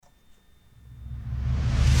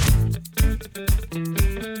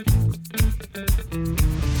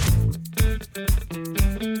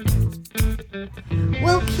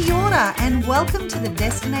Welcome to the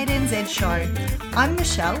Destinate NZ show. I'm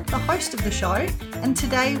Michelle, the host of the show, and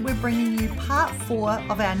today we're bringing you part 4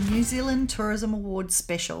 of our New Zealand Tourism Awards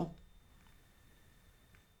special.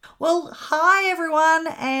 Well, hi everyone,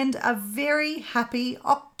 and a very happy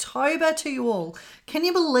October to you all. Can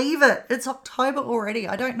you believe it? It's October already.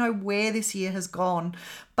 I don't know where this year has gone,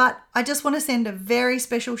 but I just want to send a very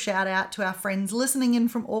special shout out to our friends listening in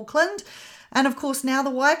from Auckland, and of course now the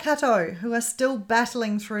Waikato, who are still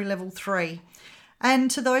battling through level 3.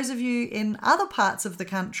 And to those of you in other parts of the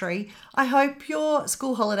country, I hope your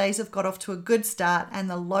school holidays have got off to a good start and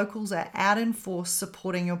the locals are out in force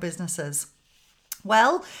supporting your businesses.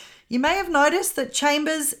 Well, you may have noticed that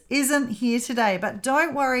Chambers isn't here today, but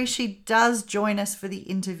don't worry, she does join us for the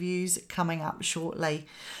interviews coming up shortly.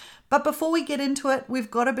 But before we get into it,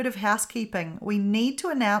 we've got a bit of housekeeping. We need to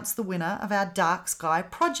announce the winner of our Dark Sky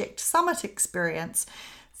Project Summit experience.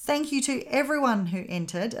 Thank you to everyone who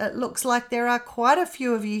entered. It looks like there are quite a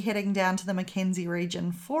few of you heading down to the Mackenzie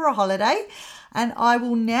region for a holiday, and I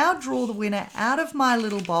will now draw the winner out of my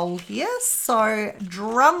little bowl here. So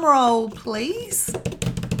drum roll, please.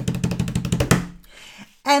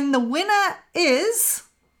 And the winner is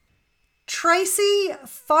Tracy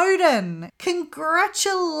Foden.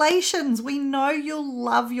 Congratulations. We know you'll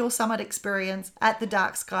love your summit experience at the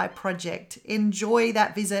Dark Sky Project. Enjoy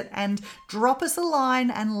that visit and drop us a line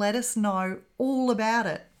and let us know all about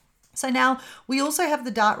it. So now we also have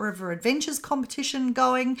the Dark River Adventures competition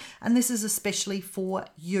going, and this is especially for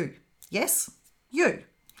you. Yes, you.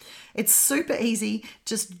 It's super easy.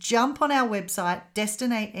 Just jump on our website,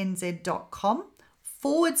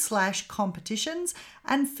 destinatenz.com/competitions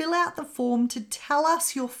and fill out the form to tell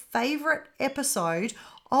us your favourite episode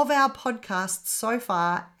of our podcast so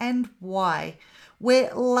far and why.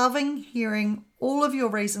 We're loving hearing all of your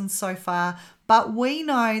reasons so far, but we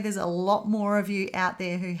know there's a lot more of you out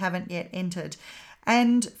there who haven't yet entered.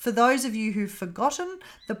 And for those of you who've forgotten,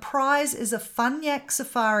 the prize is a fun yak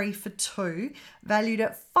safari for 2, valued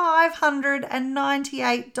at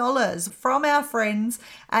 $598 from our friends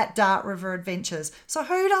at Dark River Adventures. So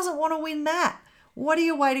who doesn't want to win that? What are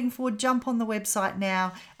you waiting for? Jump on the website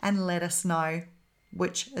now and let us know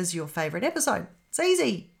which is your favourite episode. It's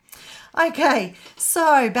easy. Okay,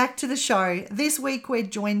 so back to the show. This week we're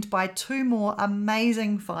joined by 2 more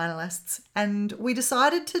amazing finalists, and we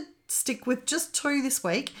decided to stick with just 2 this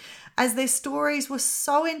week as their stories were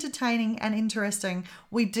so entertaining and interesting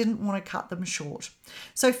we didn't want to cut them short.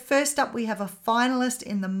 So first up we have a finalist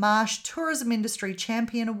in the Marsh Tourism Industry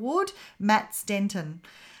Champion Award, Matt Stenton.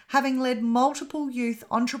 Having led multiple youth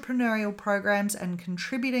entrepreneurial programs and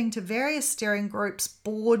contributing to various steering groups,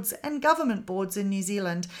 boards and government boards in New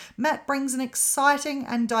Zealand, Matt brings an exciting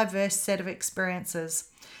and diverse set of experiences.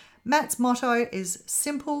 Matt's motto is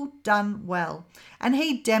simple, done well, and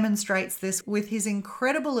he demonstrates this with his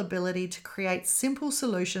incredible ability to create simple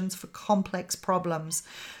solutions for complex problems.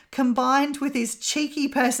 Combined with his cheeky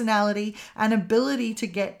personality and ability to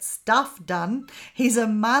get stuff done, he's a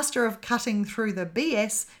master of cutting through the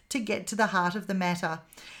BS to get to the heart of the matter.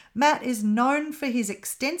 Matt is known for his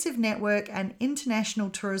extensive network and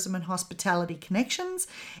international tourism and hospitality connections.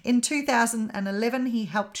 In 2011, he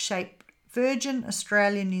helped shape Virgin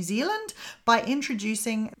Australia New Zealand by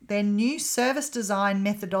introducing their new service design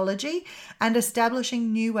methodology and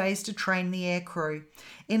establishing new ways to train the aircrew.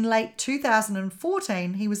 In late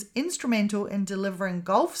 2014, he was instrumental in delivering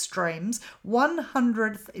Gulfstream's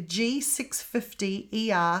 100th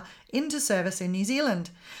G650ER into service in New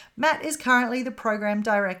Zealand. Matt is currently the Program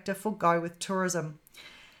Director for Go With Tourism.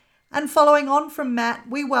 And following on from Matt,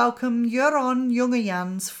 we welcome Jeroen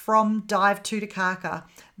Jongejans from Dive to Takaka.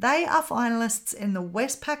 They are finalists in the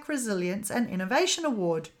Westpac Resilience and Innovation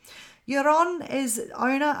Award. Jeroen is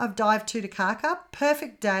owner of Dive to Takaka,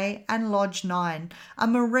 Perfect Day and Lodge 9, a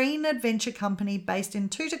marine adventure company based in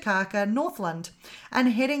Tutakaka, Northland,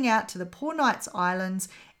 and heading out to the Poor Knights Islands,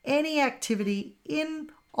 any activity in,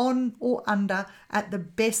 on or under at the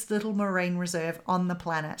best little marine reserve on the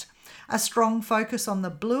planet. A strong focus on the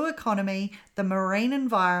blue economy, the marine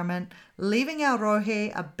environment, leaving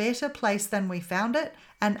Aotearoa a better place than we found it,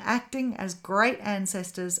 and acting as great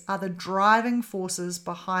ancestors are the driving forces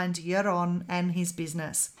behind Jeroen and his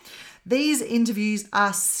business. These interviews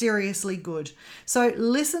are seriously good, so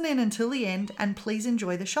listen in until the end and please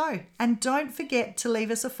enjoy the show. And don't forget to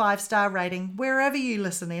leave us a 5-star rating wherever you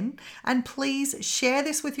listen in, and please share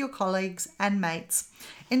this with your colleagues and mates.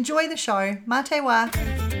 Enjoy the show. Mā te wā.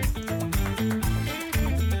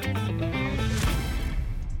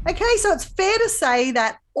 Okay, so it's fair to say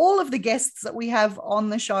that all of the guests that we have on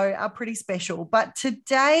the show are pretty special. But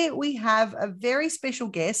today we have a very special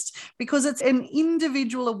guest because it's an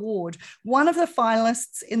individual award, one of the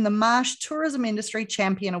finalists in the Marsh Tourism Industry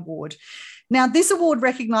Champion Award. Now, this award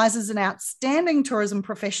recognises an outstanding tourism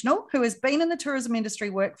professional who has been in the tourism industry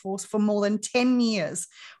workforce for more than 10 years.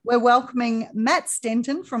 We're welcoming Matt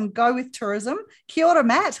Stenton from Go With Tourism. Kia ora,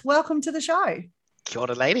 Matt. Welcome to the show. Kia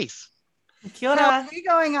ora, ladies. Kia ora. How are you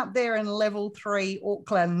going up there in level 3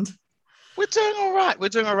 Auckland? We're doing all right.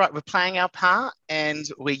 We're playing our part, and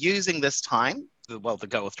we're using this time, the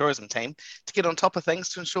Go With Tourism team, to get on top of things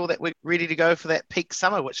to ensure that we're ready to go for that peak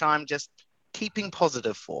summer, which I'm just keeping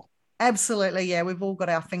positive for. Absolutely. Yeah, we've all got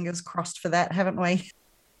our fingers crossed for that, haven't we?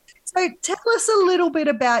 So tell us a little bit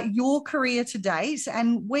about your career to date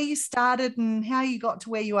and where you started and how you got to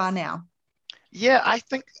where you are now. Yeah, I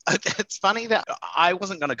think it's funny that I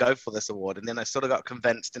wasn't going to go for this award, and then I sort of got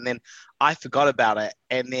convinced, and then I forgot about it.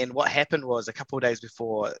 And then what happened was a couple of days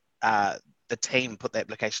before the team put the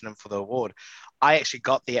application in for the award, I actually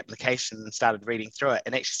got the application and started reading through it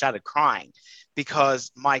and actually started crying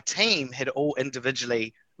because my team had all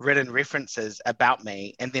individually written references about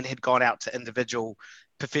me and then had gone out to individual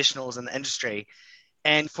professionals in the industry.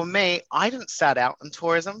 And for me, I didn't start out in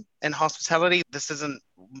tourism and hospitality. This isn't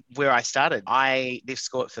where I started. I left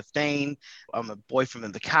school at 15. I'm a boy from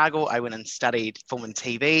Invercargill. I went and studied film and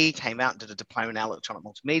TV, came out and did a diploma in electronic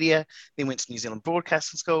multimedia, then went to New Zealand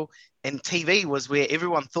Broadcasting School. And TV was where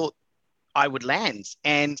everyone thought I would land.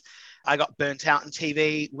 And I got burnt out in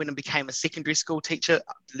TV, went and became a secondary school teacher.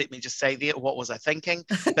 Let me just say there, what was I thinking?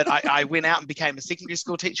 But I went out and became a secondary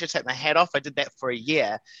school teacher, take my hat off. I did that for a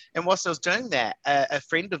year. And whilst I was doing that, a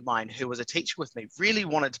friend of mine who was a teacher with me really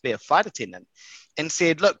wanted to be a flight attendant and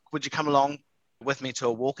said, look, would you come along with me to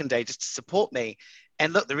a walk-in day just to support me?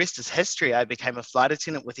 And look, the rest is history. I became a flight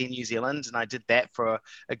attendant with Air New Zealand, and I did that for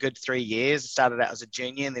a good 3 years. I started out as a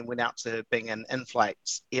junior and then went out to being an in-flight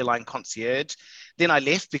airline concierge. Then I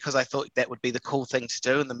left because I thought that would be the cool thing to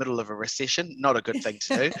do in the middle of a recession. Not a good thing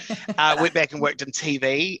to do. Went back and worked in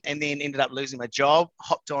TV and then ended up losing my job,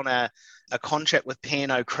 hopped on a contract with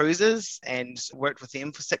P&O Cruises and worked with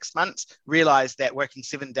them for 6 months, realized that working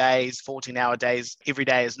 7 days, 14-hour days every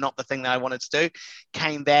day is not the thing that I wanted to do.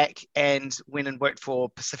 Came back and went and worked for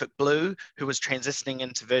Pacific Blue, who was transitioning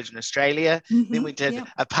into Virgin Australia. Then we did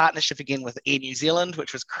a partnership again with Air New Zealand,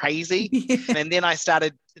 which was crazy. And then I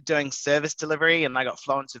started doing service delivery and I got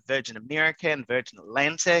flown to Virgin America and Virgin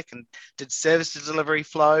Atlantic and did service delivery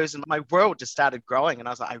flows, and my world just started growing and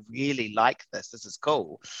I was like, I really like this. This is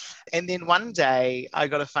cool. And then one day I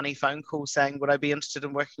got a funny phone call saying, would I be interested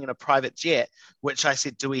in working in a private jet? Which I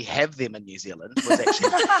said, do we have them in New Zealand? Was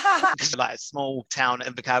actually like a small town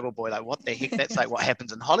Invercargill boy, like what the heck? That's like what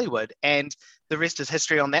happens in Hollywood. And the rest is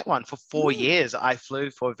history on that one. For 4 years, I flew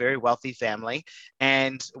for a very wealthy family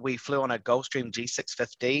and we flew on a Gulfstream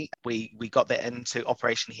G650. We got that into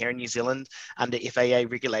operation here in New Zealand under FAA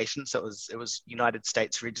regulation. So it was United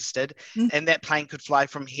States registered. And that plane could fly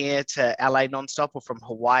from here to LA nonstop or from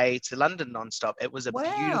Hawaii to London nonstop. It was a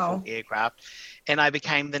beautiful aircraft. And I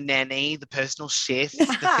became the nanny, the personal chef, the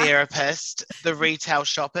therapist, the retail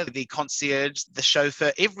shopper, the concierge, the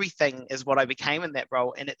chauffeur. Everything is what I became in that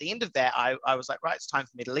role. And at the end of that, I was like, right, it's time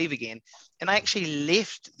for me to leave again. And I actually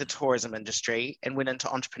left the tourism industry and went into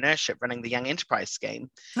entrepreneurship, running the Young Enterprise Scheme.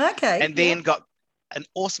 Okay. And then got an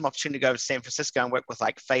awesome opportunity to go to San Francisco and work with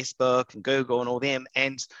like Facebook and Google and all them.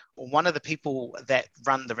 And one of the people that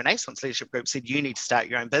run the Renaissance Leadership Group said, you need to start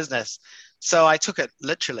your own business. So I took it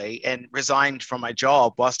literally and resigned from my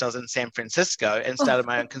job whilst I was in San Francisco and started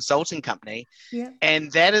my own consulting company.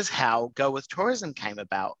 And that is how Go With Tourism came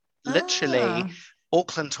about. Literally,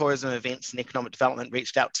 Auckland Tourism Events and Economic Development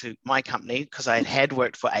reached out to my company because I had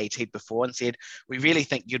worked for AT before and said, we really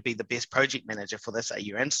think you'd be the best project manager for this. Are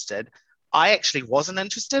you interested? I actually wasn't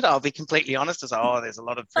interested. I'll be completely honest. I was like, oh, there's a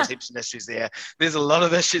lot of reception issues there. There's a lot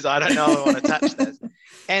of issues. I don't know if I want to touch this.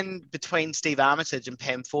 And between Steve Armitage and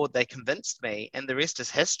Pam Ford, they convinced me, and the rest is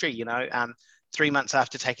history. 3 months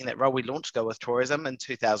after taking that role, we launched Go With Tourism in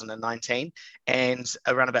 2019. And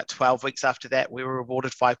around about 12 weeks after that, we were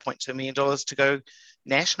awarded $5.2 million to go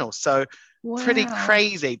national. So pretty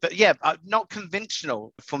crazy. But yeah, not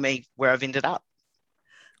conventional for me where I've ended up.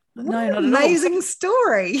 No, not amazing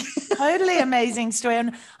story. Totally amazing story.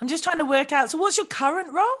 And I'm just trying to work out, so what's your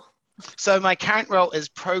current role? So my current role is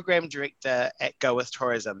program director at Go With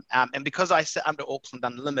Tourism. And because I sit under Auckland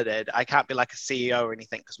Unlimited, I can't be like a CEO or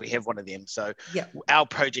anything because we have one of them. So our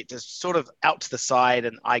project is sort of out to the side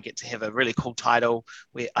and I get to have a really cool title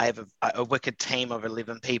where I have a wicked team of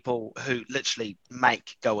 11 people who literally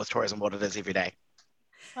make Go With Tourism what it is every day.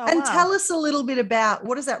 Oh, And wow. tell us a little bit about,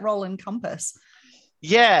 what does that role encompass?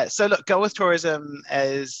 Yeah, so look, Go With Tourism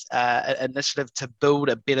is an initiative to build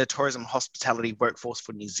a better tourism hospitality workforce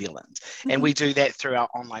for New Zealand. And we do that through our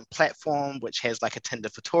online platform, which has like a Tinder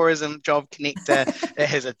for Tourism job connector. It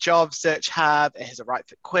has a job search hub. It has a Right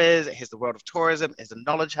Fit quiz. It has the World of Tourism. It has a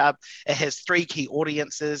knowledge hub. It has 3 key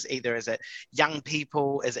audiences, either is it young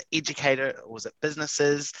people, is it educator, or is it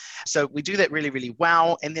businesses? So we do that really, really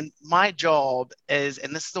well. And then my job is,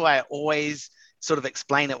 and this is the way I always sort of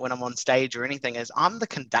explain it when I'm on stage or anything, is I'm the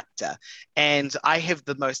conductor and I have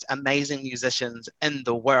the most amazing musicians in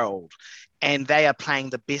the world and they are playing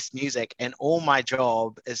the best music, and all my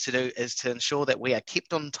job is to ensure that we are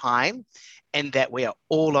kept on time and that we are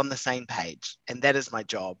all on the same page, and that is my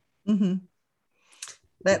job. Mm-hmm.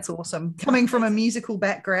 That's awesome. Coming from a musical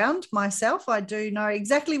background myself, I do know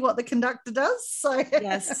exactly what the conductor does, so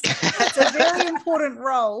Yes. it's a very important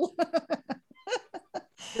role.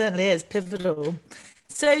 Certainly is pivotal.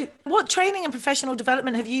 So, what training and professional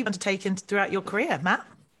development have you undertaken throughout your career, Matt?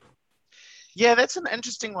 Yeah, that's an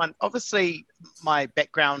interesting one. Obviously, my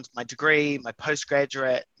background, my degree, my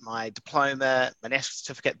postgraduate, my diploma, my national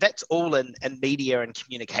certificate, that's all in media and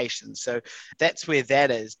communications. So that's where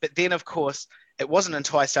that is. But then, of course, it wasn't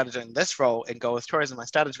until I started doing this role in Go With Tourism, I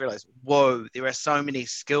started to realize, whoa, there are so many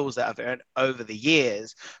skills that I've earned over the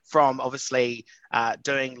years from obviously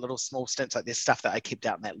doing little small stints. Like there's stuff that I kept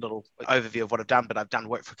out in that little overview of what I've done, but I've done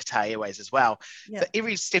work for Qatar Airways as well. Yeah. But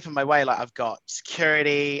every step of my way, like I've got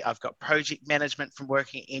security, I've got project management from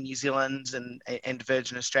working in New Zealand and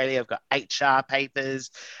Virgin Australia, I've got HR papers,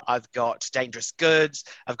 I've got dangerous goods,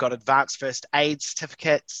 I've got advanced first aid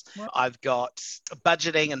certificates, I've got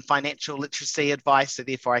budgeting and financial literacy advice, so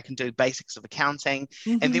therefore I can do basics of accounting.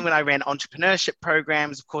 And then when I ran entrepreneurship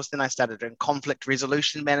programs, of course, then I started doing conflict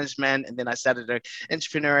resolution management, and then I started doing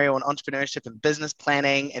entrepreneurial and entrepreneurship and business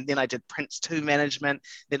planning, and then I did Prince 2 management,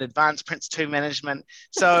 then advanced Prince 2 management.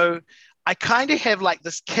 So I kind of have like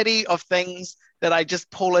this kitty of things that I just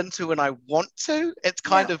pull into when I want to. It's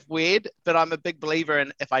kind of weird, but I'm a big believer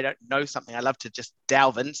in, if I don't know something, I love to just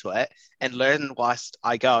delve into it and learn whilst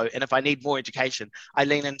I go. And if I need more education, I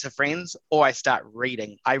lean into friends or I start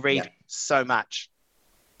reading. I read so much.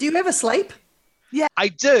 Do you ever sleep? Yeah, I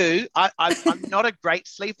do. I'm not a great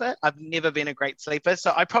sleeper. I've never been a great sleeper.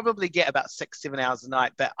 So I probably get about 6-7 hours a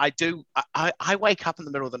night, but I do. I wake up in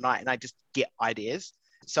the middle of the night and I just get ideas.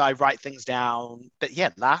 So I write things down. But yeah,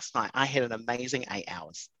 last night I had an amazing 8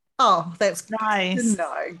 hours. Oh, that's nice.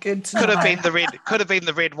 Good to know. Could have been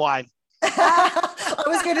the red wine. I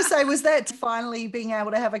was going to say, was that finally being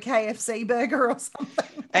able to have a KFC burger or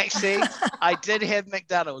something? Actually, I did have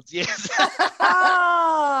McDonald's, yes.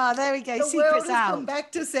 Ah, there we go. The Secrets world has out. come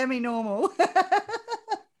back to semi-normal.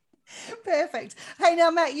 Perfect. Hey,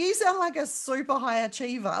 now, Matt, you sound like a super high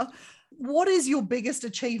achiever. What is your biggest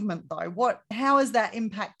achievement, though? How has that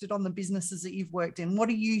impacted on the businesses that you've worked in? What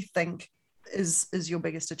do you think is your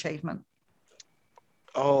biggest achievement?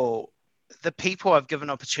 Oh, the people I've given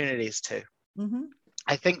opportunities to. Mm-hmm.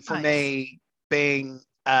 I think for me, being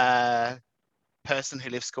a person who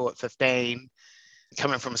left school at 15,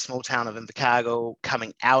 coming from a small town of Invercargill,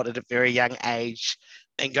 coming out at a very young age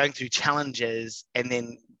and going through challenges and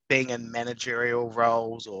then being in managerial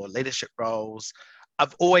roles or leadership roles,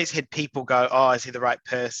 I've always had people go, oh, is he the right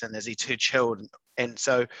person? Is he too chilled? And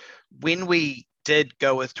so when we did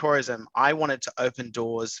Go With Tourism, I wanted to open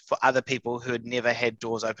doors for other people who had never had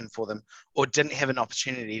doors open for them or didn't have an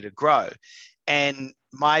opportunity to grow. And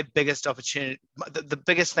my biggest opportunity, the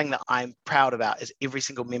biggest thing that I'm proud about is every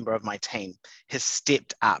single member of my team has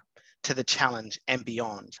stepped up to the challenge and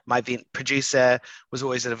beyond. My event producer was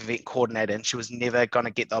always an event coordinator and she was never going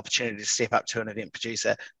to get the opportunity to step up to an event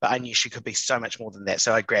producer, but I knew she could be so much more than that.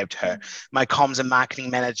 So I grabbed her. My comms and marketing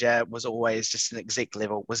manager was always just an exec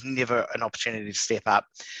level, was never an opportunity to step up.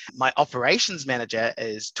 My operations manager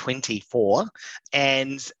is 24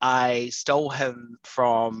 and I stole him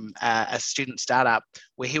from a student startup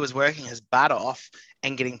where he was working his butt off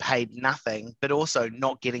and getting paid nothing, but also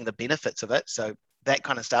not getting the benefits of it. So that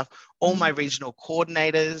kind of stuff. All my regional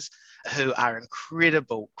coordinators who are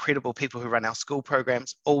incredible people who run our school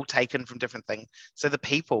programs, all taken from different things. So the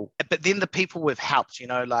people, but then the people we've helped,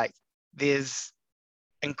 like there's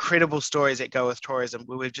incredible stories that Go With Tourism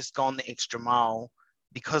where we've just gone the extra mile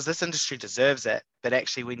because this industry deserves it. But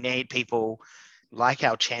actually we need people like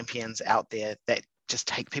our champions out there that just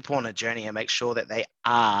take people on a journey and make sure that they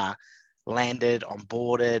are landed,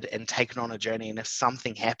 onboarded, and taken on a journey. And if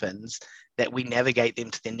something happens, that we navigate them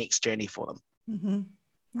to their next journey for them. Mm-hmm.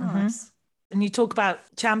 Nice. And you talk about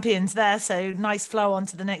champions there, so nice flow on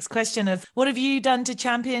to the next question of what have you done to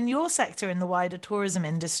champion your sector in the wider tourism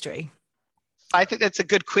industry? I think that's a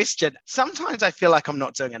good question. Sometimes I feel like I'm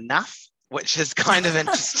not doing enough, which is kind of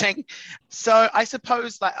interesting. So I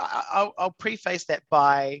suppose like I'll preface that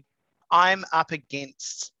by I'm up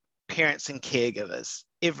against parents and caregivers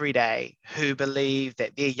every day who believe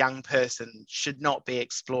that their young person should not be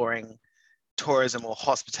exploring tourism or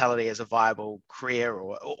hospitality as a viable career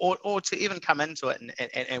or to even come into it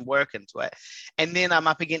and work into it. And then I'm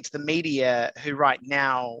up against the media who right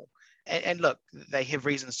now, and look, they have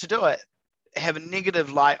reasons to do it, have a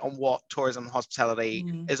negative light on what tourism and hospitality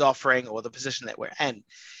is offering or the position that we're in.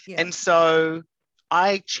 Yeah. And so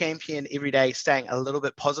I champion every day staying a little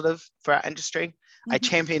bit positive for our industry. I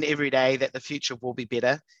champion every day that the future will be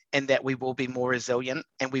better and that we will be more resilient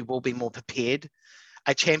and we will be more prepared.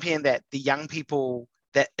 I champion that the young people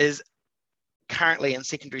that is currently in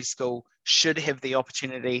secondary school should have the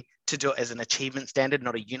opportunity to do it as an achievement standard,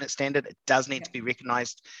 not a unit standard. It does need to be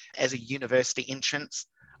recognized as a university entrance.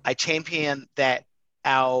 I champion that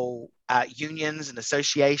our unions and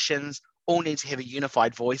associations all need to have a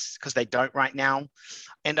unified voice because they don't right now.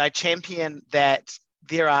 And I champion that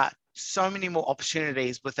there are so many more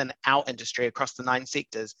opportunities within our industry across the 9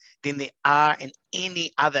 sectors than there are in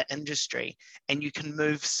any other industry. And you can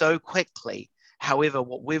move so quickly. However,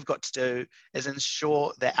 what we've got to do is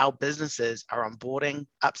ensure that our businesses are onboarding,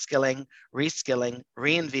 upskilling, reskilling,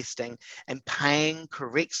 reinvesting, and paying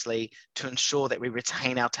correctly to ensure that we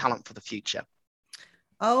retain our talent for the future.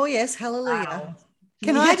 Oh, yes. Hallelujah. Wow.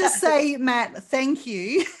 Can I just say, Matt, thank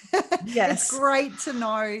you. Yes. It's great to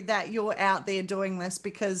know that you're out there doing this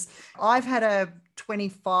because I've had a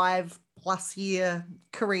 25 plus year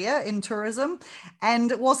career in tourism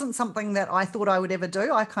and it wasn't something that I thought I would ever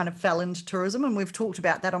do. I kind of fell into tourism and we've talked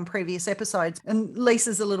about that on previous episodes. And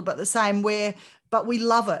Lisa's a little bit the same but we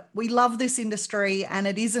love it. We love this industry and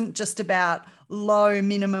it isn't just about low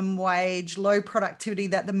minimum wage, low productivity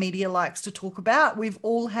that the media likes to talk about. We've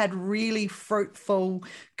all had really fruitful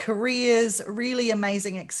careers, really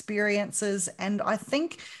amazing experiences. And I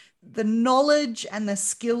think the knowledge and the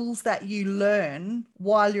skills that you learn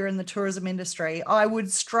while you're in the tourism industry, I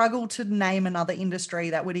would struggle to name another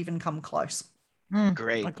industry that would even come close.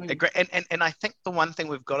 Great. And I think the one thing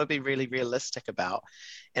we've got to be really realistic about,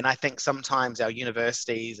 and I think sometimes our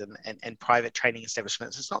universities and private training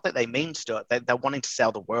establishments, it's not that they mean to do it, they're wanting to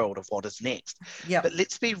sell the world of what is next. Yep. But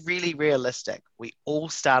let's be really realistic. We all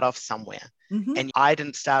start off somewhere. And I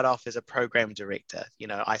didn't start off as a program director. You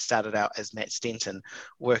know, I started out as Matt Stenton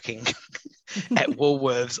working at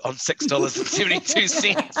Woolworths on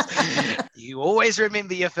 $6.72. You always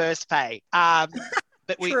remember your first pay.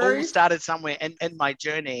 But we all started somewhere. And in my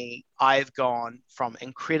journey, I've gone from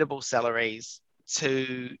incredible salaries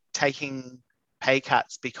to taking pay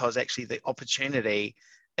cuts because actually the opportunity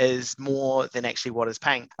is more than actually what is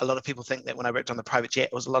paying. A lot of people think that when I worked on the private jet,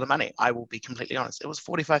 it was a lot of money. I will be completely honest. It was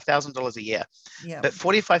 $45,000 a year. Yeah. But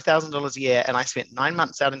 $45,000 a year, and I spent 9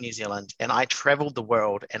 months out in New Zealand, and I traveled the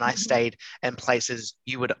world, and I stayed in places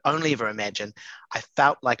you would only ever imagine. I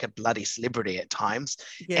felt like a bloody celebrity at times,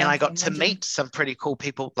 and I got to meet some pretty cool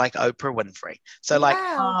people like Oprah Winfrey. So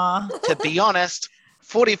to be honest,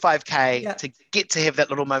 45K to get to have that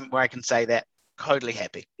little moment where I can say that, totally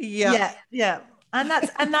happy. Yeah. And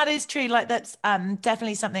that is true. Like that's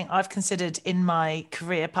definitely something I've considered in my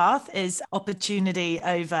career path is opportunity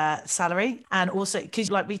over salary. And also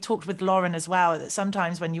because like we talked with Lauren as well, that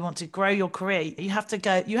sometimes when you want to grow your career, you have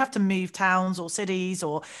to move towns or cities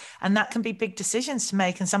and that can be big decisions to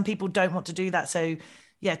make. And some people don't want to do that. So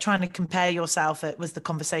yeah, trying to compare yourself, it was the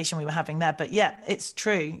conversation we were having there. But yeah, it's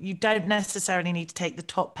true. You don't necessarily need to take the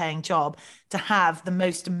top paying job to have the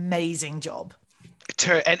most amazing job.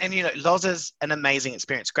 And you know, Loz is an amazing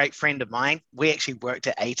experience, great friend of mine. We actually worked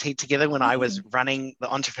at AT together when I was running the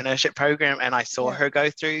entrepreneurship program, and I saw her go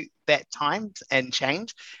through that time and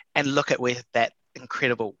change, and look at where that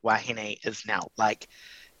incredible Wahine is now. Like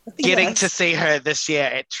getting to see her this year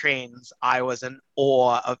at Trends, I was in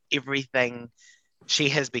awe of everything she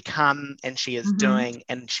has become and she is doing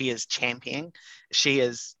and she is championing. She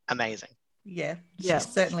is amazing. Yeah, she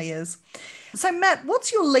certainly is. So, Matt,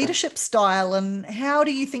 what's your leadership style and how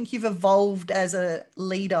do you think you've evolved as a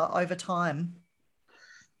leader over time?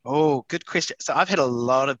 Oh, good question. So I've had a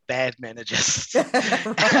lot of bad managers,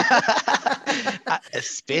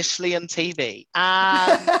 especially in TV.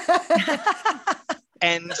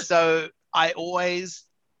 And so I always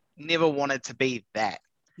never wanted to be that.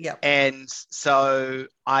 Yeah. And so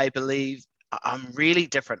I believe I'm really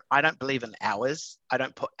different. I don't believe in hours. I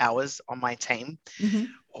don't put hours on my team. Mm-hmm.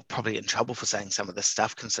 Or probably in trouble for saying some of this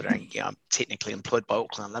stuff, considering I'm technically employed by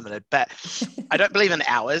Auckland Unlimited. But I don't believe in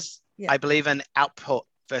hours. Yeah. I believe in output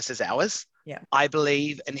versus hours. Yeah. I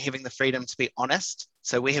believe in having the freedom to be honest.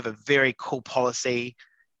 So we have a very cool policy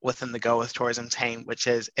within the Go With Tourism team, which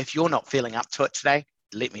is if you're not feeling up to it today,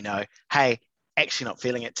 let me know. Hey, actually not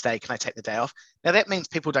feeling it today. Can I take the day off? Now that means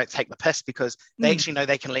people don't take the piss because they actually know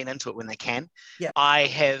they can lean into it when they can. Yeah. I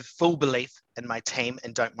have full belief in my team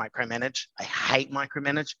and don't micromanage. I hate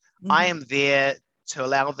micromanage. Mm-hmm. I am there to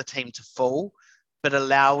allow the team to fall, but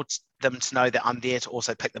allow them to know that I'm there to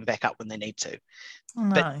also pick them back up when they need to.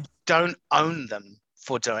 No. But don't own them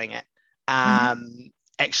for doing it. Mm-hmm.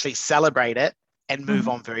 Actually celebrate it and move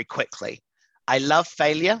on very quickly. I love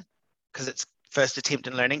failure because it's first attempt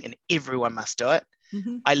in learning and everyone must do it.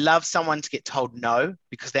 Mm-hmm. I love someone to get told no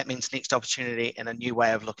because that means next opportunity and a new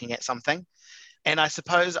way of looking at something. And I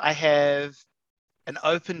suppose I have an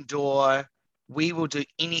open door. We will do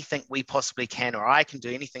anything we possibly can, or I can do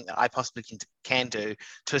anything that I possibly can do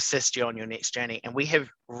to assist you on your next journey. And we have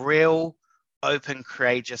real, open,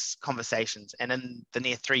 courageous conversations. And in the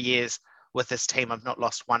near 3 years with this team, I've not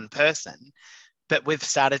lost one person, but we've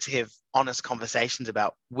started to have honest conversations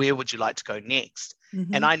about where would you like to go next?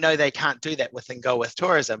 Mm-hmm. And I know they can't do that within Go With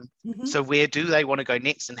Tourism. Mm-hmm. So where do they want to go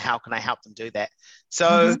next and how can I help them do that?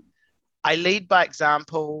 So I lead by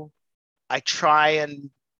example. I try and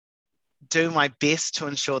do my best to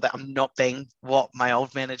ensure that I'm not being what my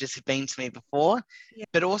old managers have been to me before,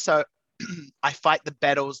 but also I fight the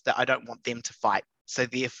battles that I don't want them to fight. So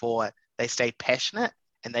therefore they stay passionate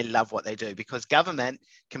and they love what they do because government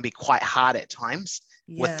can be quite hard at times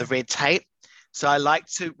with the red tape. So I like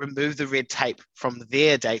to remove the red tape from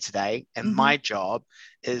their day-to-day, and my job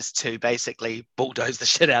is to basically bulldoze the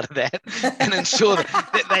shit out of that and ensure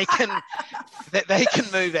that they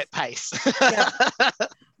can move at pace.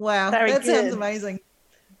 Wow, Very that good. sounds amazing.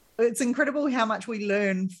 It's incredible how much we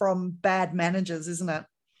learn from bad managers, isn't it?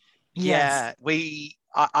 Yeah,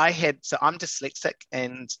 so I'm dyslexic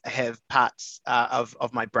and have parts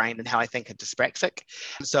of my brain and how I think are dyspraxic.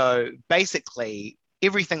 So basically,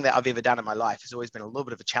 everything that I've ever done in my life has always been a little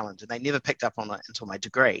bit of a challenge, and they never picked up on it until my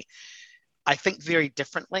degree. I think very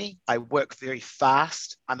differently. I work very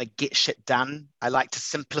fast. I'm a get shit done. I like to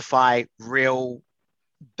simplify real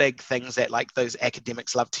big things that like those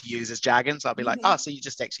academics love to use as jargon. So I'll be like, oh, so you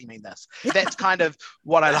just actually mean this. That's kind of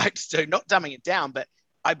what I like to do, not dumbing it down, but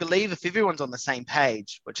I believe if everyone's on the same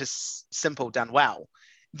page, which is simple done well,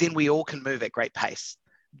 then we all can move at great pace.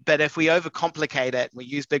 But if we overcomplicate it, we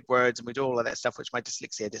use big words and we do all of that stuff, which my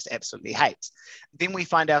dyslexia just absolutely hates, then we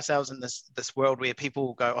find ourselves in this world where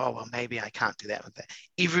people go, oh, well, maybe I can't do that with that.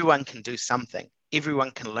 Everyone can do something.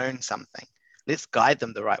 Everyone can learn something. Let's guide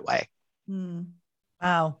them the right way.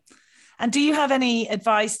 Wow. And do you have any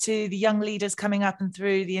advice to the young leaders coming up and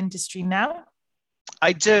through the industry now?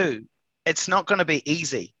 I do. It's not going to be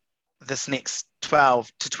easy this next 12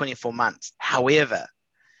 to 24 months. However,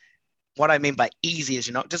 what I mean by easy is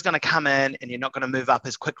you're not just going to come in and you're not going to move up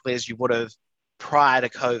as quickly as you would have prior to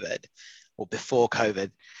COVID or before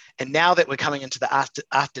COVID. And now that we're coming into the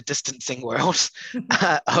after distancing world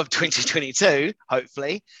of 2022,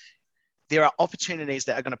 hopefully, there are opportunities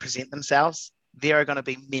that are going to present themselves. There are going to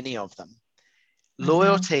be many of them.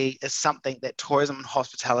 Loyalty is something that tourism and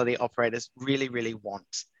hospitality operators really, really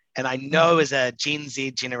want. And I know as a Gen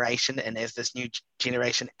Z generation and as this new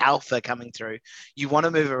generation alpha coming through, you want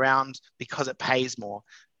to move around because it pays more.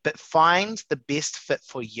 But find the best fit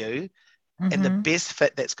for you and the best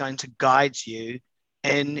fit that's going to guide you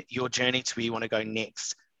in your journey to where you want to go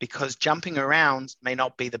next. Because jumping around may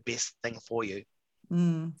not be the best thing for you.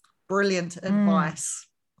 Brilliant advice.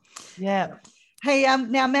 Yeah. Hey,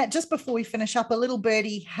 now, Matt, just before we finish up, a little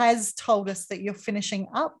birdie has told us that you're finishing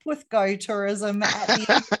up with Go Tourism at the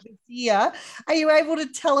end of this year. Are you able to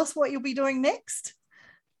tell us what you'll be doing next?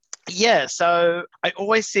 Yeah, so I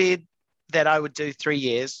always said that I would do 3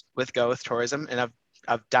 years with Go With Tourism, and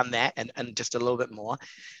I've done that and just a little bit more.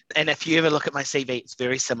 And if you ever look at my CV, it's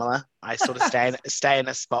very similar. I sort of stay in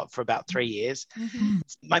a spot for about 3 years.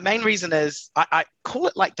 My main reason is I call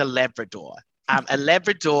it like the Labrador. A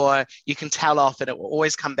Labrador, you can tell off and it will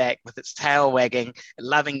always come back with its tail wagging,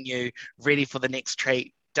 loving you, ready for the next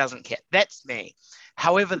treat, doesn't care. That's me.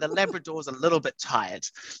 However, the Labrador's a little bit tired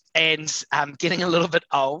and getting a little bit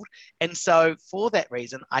old. And so for that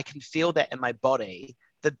reason, I can feel that in my body.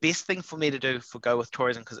 The best thing for me to do for Go With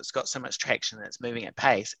Tourism, because it's got so much traction and it's moving at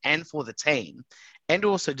pace, and for the team, and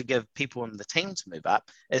also to give people in the team to move up,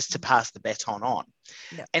 is to pass the baton on.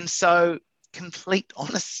 And so, complete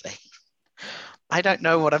honesty, I don't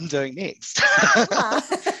know what I'm doing next.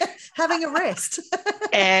 Having a rest.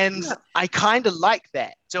 And I kind of like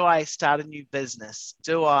that. Do I start a new business?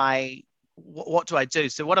 What do I do?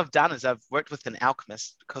 So what I've done is I've worked with an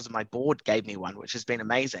alchemist because my board gave me one, which has been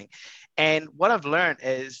amazing. And what I've learned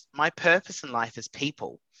is my purpose in life is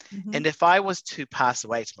people. Mm-hmm. And if I was to pass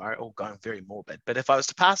away tomorrow, or going very morbid, but if I was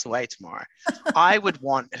to pass away tomorrow, I would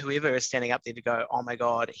want whoever is standing up there to go, oh my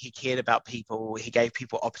God, he cared about people. He gave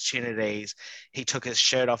people opportunities. He took his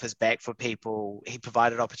shirt off his back for people. He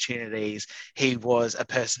provided opportunities. He was a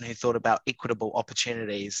person who thought about equitable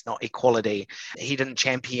opportunities, not equality. He didn't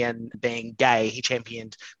champion being gay. He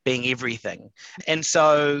championed being everything. And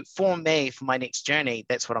so for me, for my next journey,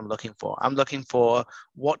 that's what I'm looking for. I'm looking for,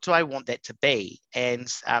 what do I want that to be?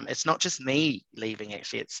 And it's not just me leaving,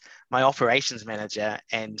 actually. It's my operations manager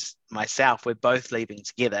and myself. We're both leaving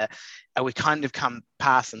together. And we kind of come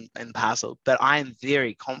pass and parcel. But I am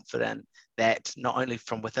very confident that not only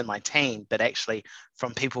from within my team, but actually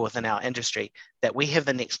from people within our industry, that we have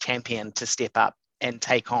the next champion to step up and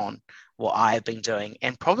take on what I have been doing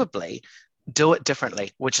and probably do it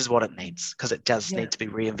differently, which is what it needs, because it does need to be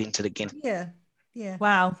reinvented again. Yeah.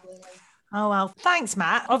 Wow. Oh, well, thanks,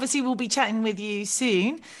 Matt. Obviously, we'll be chatting with you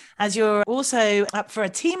soon, as you're also up for a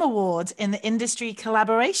team award in the industry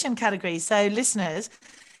collaboration category. So listeners,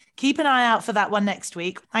 keep an eye out for that one next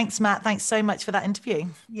week. Thanks, Matt. Thanks so much for that interview.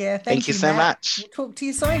 Yeah. Thank you so Matt. much. We'll talk to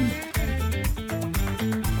you soon.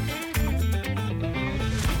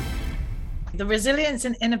 The Resilience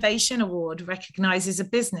and Innovation Award recognises a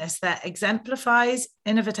business that exemplifies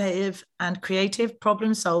innovative and creative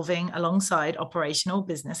problem solving alongside operational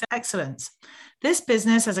business excellence. This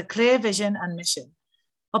business has a clear vision and mission,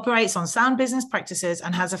 operates on sound business practices,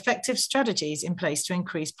 and has effective strategies in place to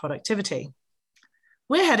increase productivity.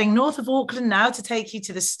 We're heading north of Auckland now to take you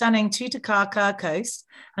to the stunning Tutukaka coast,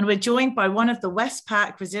 and we're joined by one of the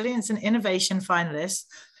Westpac Resilience and Innovation finalists,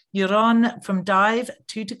 Euron from Dive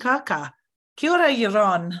Tutukaka. Kia ora,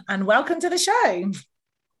 Euron, and welcome to the show.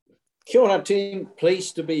 Kia ora, team.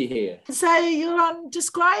 Pleased to be here. So, Euron,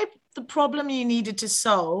 describe the problem you needed to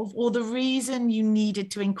solve or the reason you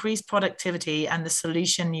needed to increase productivity and the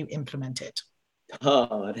solution you implemented.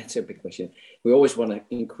 Oh, that's a big question. We always want to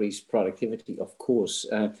increase productivity, of course.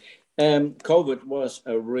 COVID was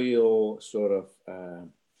a real sort of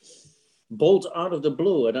bolt out of the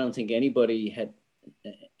blue. I don't think anybody had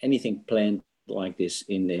anything planned like this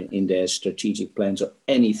in their strategic plans or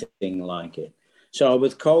anything like it. So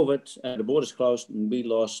with COVID, the borders closed and we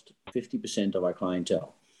lost 50% of our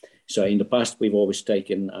clientele. So in the past, we've always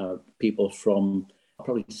taken people from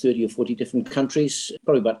probably 30 or 40 different countries,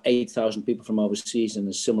 probably about 8,000 people from overseas and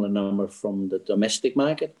a similar number from the domestic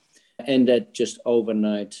market. And that just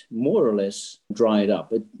overnight, more or less, dried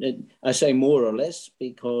up. I say more or less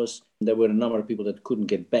because there were a number of people that couldn't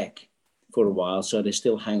get back for a while, so they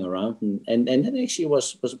still hang around, and that actually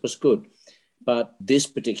was good. But this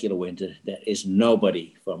particular winter, there is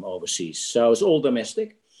nobody from overseas, so it's all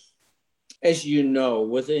domestic. As you know,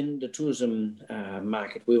 within the tourism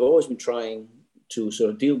market, we've always been trying to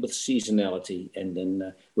sort of deal with seasonality, and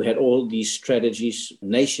then we had all these strategies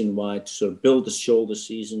nationwide to sort of build the shoulder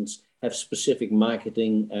seasons, have specific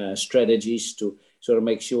marketing strategies to sort of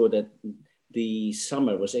make sure that the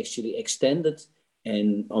summer was actually extended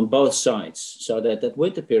and on both sides, so that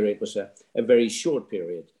winter period was a very short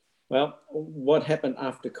period. Well, what happened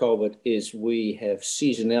after COVID is we have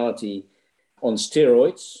seasonality on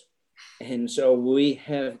steroids. And so we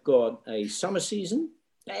have got a summer season,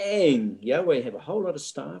 bang, yeah, we have a whole lot of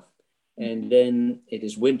staff. And then it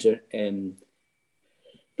is winter and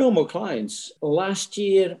no more clients. Last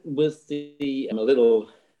year with the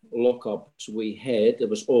little lockups we had, it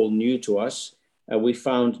was all new to us. We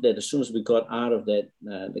found that as soon as we got out of that,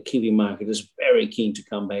 the Kiwi market is very keen to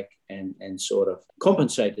come back and sort of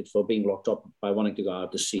compensated for being locked up by wanting to go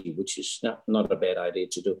out to sea, which is not a bad idea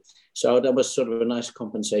to do. So that was sort of a nice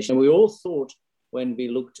compensation. We all thought when we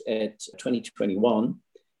looked at 2021,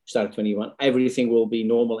 start of 21, everything will be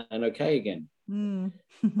normal and okay again.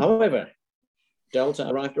 However, Delta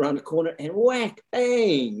arrived around the corner and whack,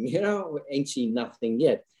 bang, ain't seen nothing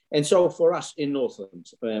yet. And so for us in Northland,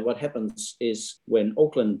 what happens is when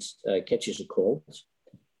Auckland catches a cold,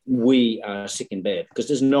 we are sick in bed because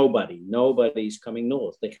there's nobody's coming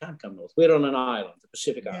north. They can't come north. We're on an island, the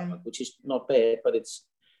Pacific Island, which is not bad, but it's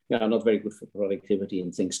not very good for productivity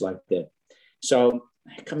and things like that. So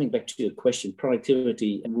coming back to your question,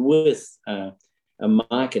 productivity with a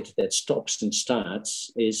market that stops and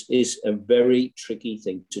starts is a very tricky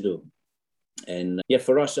thing to do. And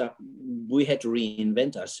for us, we had to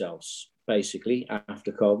reinvent ourselves basically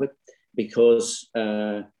after COVID because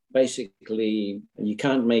basically you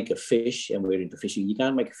can't make a fish, and we're into fishing, you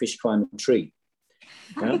can't make a fish climb a tree.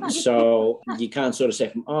 So you can't sort of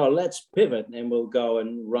say, oh, let's pivot and we'll go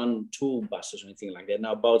and run tool buses or anything like that.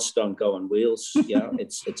 Now, boats don't go on wheels.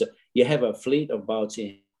 You have a fleet of boats,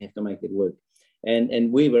 you have to make it work.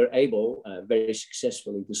 And we were able very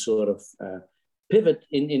successfully to sort of pivot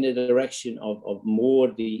in the direction of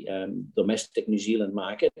more the domestic New Zealand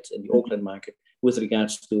market and the Auckland market with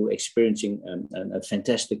regards to experiencing a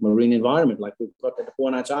fantastic marine environment like we've got at the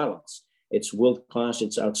Four Knights Islands. It's world-class,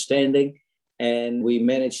 it's outstanding. And we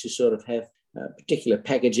managed to sort of have particular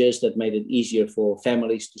packages that made it easier for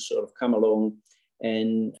families to sort of come along.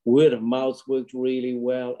 And word of mouth worked really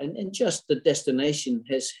well. And just the destination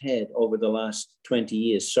has had over the last 20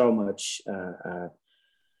 years so much,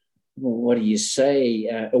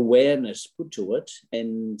 awareness put to it.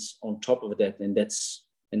 And on top of that, and that's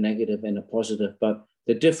a negative and a positive, but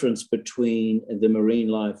the difference between the marine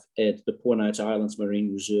life at the Four Knights Islands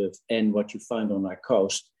Marine Reserve and what you find on our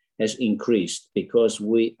coast has increased because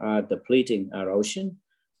we are depleting our ocean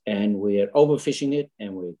and we're overfishing it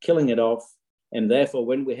and we're killing it off. And therefore,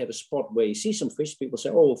 when we have a spot where you see some fish, people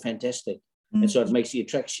say, oh, fantastic. Mm-hmm. And so it makes the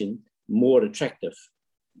attraction more attractive.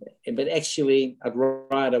 But actually, I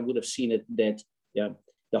would have seen it that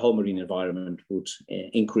the whole marine environment would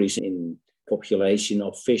increase in population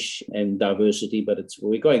of fish and diversity, but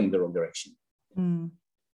we're going in the wrong direction. Mm.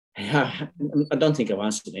 I don't think I've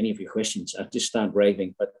answered any of your questions. I just start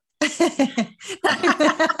raving, but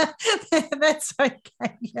that's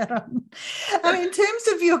okay. In terms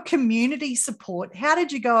of your community support, how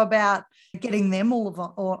did you go about getting them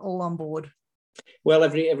all on board? Well,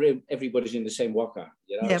 everybody's in the same waka,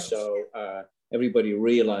 Yep. So everybody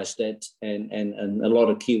realised that, and a lot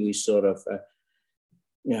of Kiwis sort of.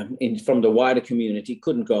 From the wider community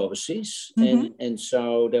couldn't go overseas, mm-hmm. and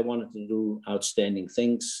so they wanted to do outstanding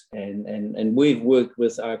things, and we've worked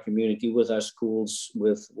with our community, with our schools,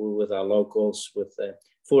 with our locals,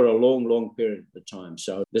 for a long period of time.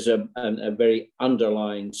 So there's a very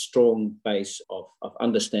underlying strong base of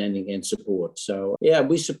understanding and support. So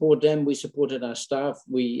we support them. We supported our staff.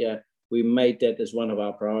 We made that as one of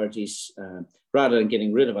our priorities. Rather than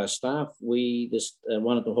getting rid of our staff, we just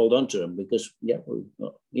wanted to hold on to them because, we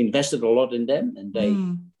invested a lot in them and they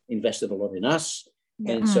invested a lot in us.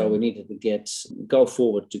 Yeah. And so we needed to go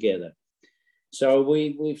forward together. So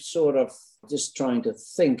we've sort of just trying to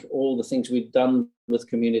think all the things we've done with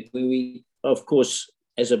community. We, of course,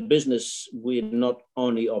 as a business, we're not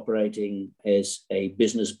only operating as a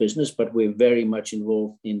business, but we're very much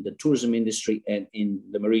involved in the tourism industry and in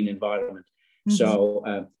the marine environment. Mm-hmm.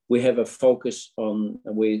 So we have a focus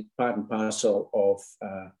we're part and parcel of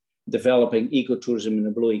developing ecotourism in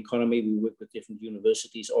the blue economy. We work with different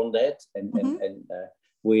universities on that, and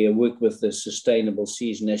we work with the Sustainable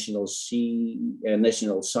Seas National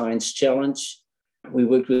Science Challenge. We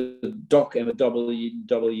worked with DOC and the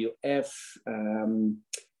WWF,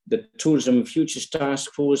 the Tourism Futures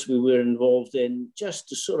Task Force we were involved in, just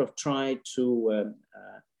to sort of try to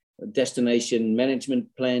destination management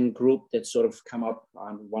plan group that sort of come up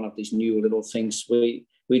on one of these new little things. We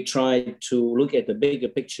try to look at the bigger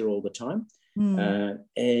picture all the time,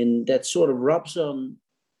 and that sort of rubs on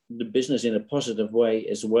the business in a positive way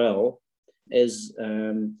as well as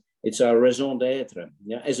it's our raison d'etre.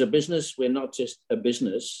 Yeah, as a business, we're not just a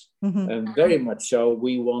business. Mm-hmm. Very much so,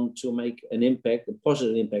 we want to make an impact, a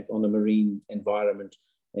positive impact on the marine environment,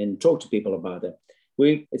 and talk to people about it.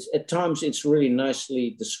 At times, it's really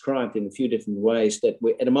nicely described in a few different ways that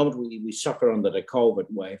at the moment we suffer under the COVID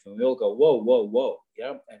wave, and we all go, whoa,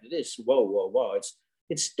 yeah, and it is, whoa.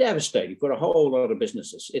 It's devastating for a whole lot of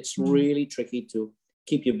businesses. It's really tricky to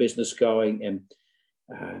keep your business going, and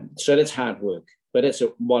so that's hard work. But that's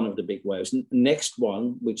one of the big waves. Next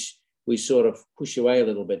one, which we sort of push away a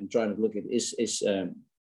little bit and try to look at, is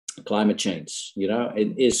climate change.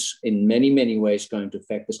 It is in many ways going to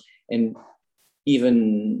affect us. And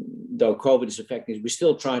even though COVID is affecting us, we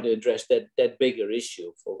still try to address that bigger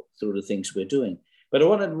issue through the things we're doing. But the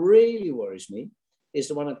one that really worries me is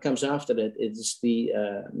the one that comes after that. It's the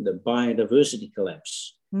biodiversity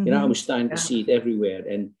collapse. Mm-hmm. We're starting to see it everywhere.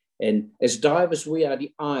 And as divers, we are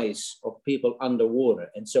the eyes of people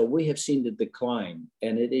underwater. And so we have seen the decline,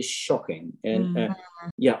 and it is shocking. And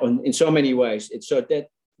in so many ways, that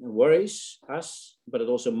worries us, but it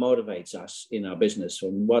also motivates us in our business.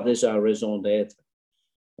 And what is our raison d'etre?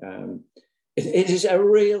 It is a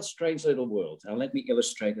real strange little world. Now, let me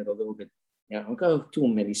illustrate it a little bit. Yeah, I'll go too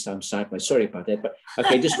many times sideways. Sorry about that. But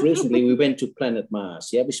okay, just recently we went to planet Mars.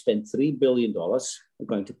 Yeah, we spent $3 billion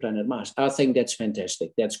going to planet Mars. I think that's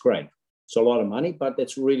fantastic. That's great. It's a lot of money, but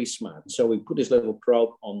that's really smart. So we put this little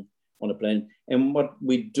probe on a planet. And what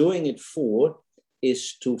we're doing it for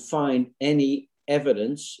is to find any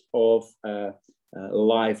evidence of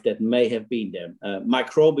life that may have been there.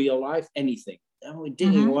 Microbial life, anything. And we're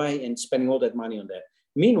digging away and spending all that money on that.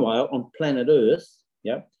 Meanwhile, on planet Earth,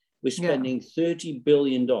 we're spending $30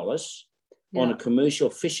 billion on a commercial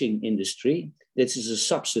fishing industry. This is a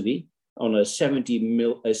subsidy on a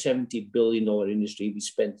 $70 billion industry. We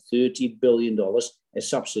spent $30 billion as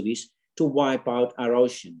subsidies to wipe out our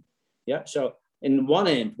ocean. Yeah. So in one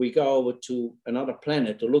end, we go over to another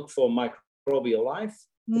planet to look for microbial life.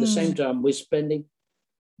 At the same time, we're spending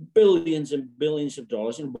billions and billions of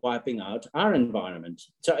dollars in wiping out our environment.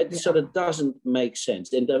 So it sort of doesn't make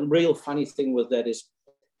sense. And the real funny thing with that is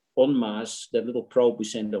on Mars, that little probe we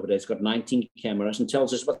sent over there, it's got 19 cameras and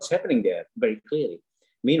tells us what's happening there very clearly.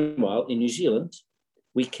 Meanwhile, in New Zealand,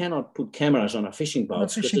 we cannot put cameras on our fishing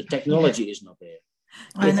boats because the technology is not there.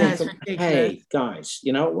 I know, it's ridiculous. Hey, guys,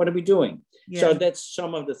 what are we doing? Yeah. So that's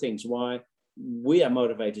some of the things why we are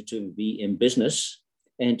motivated to be in business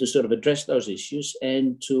and to sort of address those issues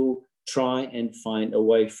and to try and find a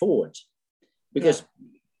way forward. Because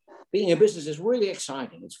being in business is really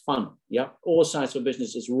exciting. It's fun. Yeah. All sides of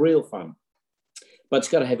business is real fun, but it's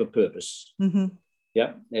got to have a purpose.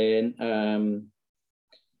 Yeah. And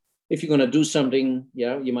if you're going to do something,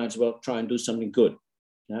 you might as well try and do something good.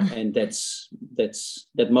 Yeah? And that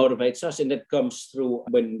motivates us. And that comes through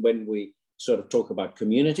when we sort of talk about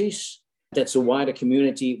communities. That's a wider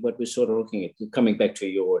community, what we're sort of looking at. Coming back to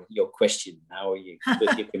your question, how are you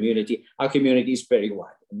with your community? Our community is very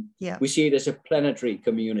wide. Yeah. We see it as a planetary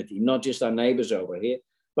community, not just our neighbors over here,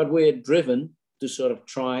 but we're driven to sort of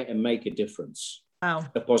try and make a difference, a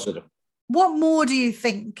positive. What more do you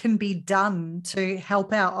think can be done to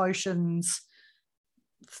help our oceans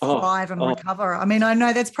thrive and recover? I mean, I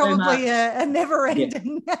know that's probably a never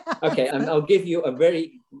ending. Yeah. Okay, and I'll give you a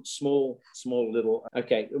very small little.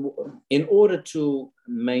 Okay, in order to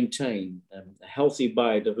maintain a healthy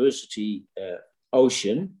biodiversity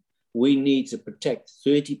ocean, we need to protect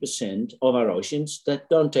 30% of our oceans. That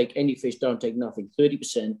don't take any fish, don't take nothing.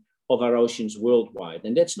 30% of our oceans worldwide,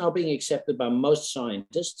 and that's now being accepted by most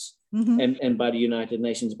scientists and by the United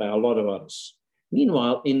Nations, by a lot of others.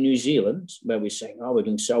 Meanwhile, in New Zealand, where we're saying, we're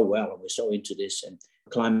doing so well and we're so into this and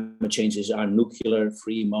climate change is our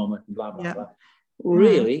nuclear-free moment, blah, blah, blah.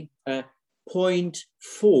 Really,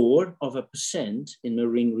 0.4% in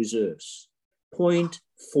marine reserves.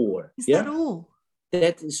 0.4. Is that all?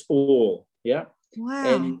 That is all, yeah.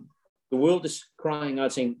 Wow. And the world is crying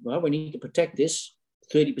out saying, we need to protect this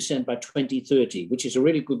 30% by 2030, which is a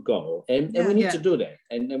really good goal. And we need to do that.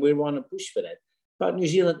 And we want to push for that. But New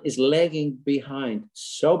Zealand is lagging behind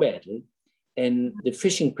so badly, and the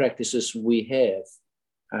fishing practices we have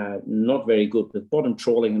are not very good with bottom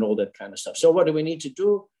trawling and all that kind of stuff. So what do we need to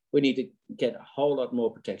do? We need to get a whole lot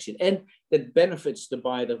more protection. And that benefits the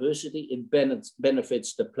biodiversity, it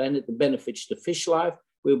benefits the planet, it benefits the fish life.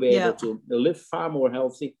 We'll be able to live far more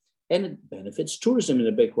healthy, and it benefits tourism in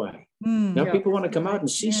a big way. Now people want to come out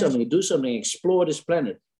and see something, do something, explore this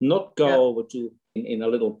planet, not go over to in a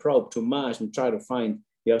little probe to Mars and try to find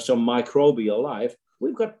some microbial life.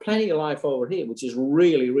 We've got plenty of life over here, which is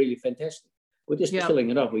really, really fantastic. We're just killing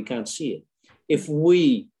it off. We can't see it. If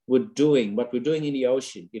we were doing what we're doing in the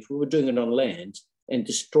ocean, if we were doing it on land and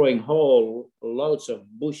destroying whole loads of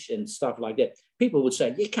bush and stuff like that, people would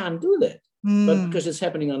say, you can't do that. But because it's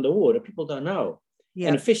happening underwater, people don't know.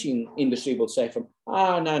 And the fishing industry will say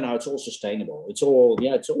no, it's all sustainable. It's all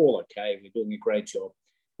okay. We're doing a great job.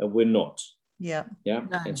 And we're not. No.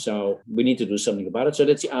 And so we need to do something about it. So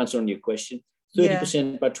that's the answer on your question.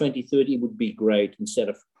 30% by 2030 would be great instead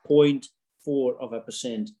of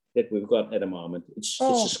 0.4% that we've got at the moment. It's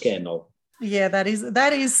a scandal. Yeah, that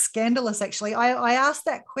is scandalous, actually. I asked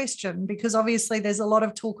that question because obviously there's a lot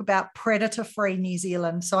of talk about predator-free New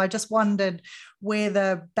Zealand. So I just wondered where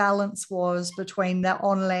the balance was between the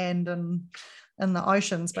on land and the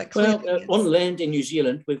oceans. But clearly on land in New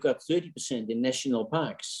Zealand, we've got 30% in national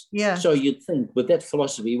parks. Yeah. So you'd think with that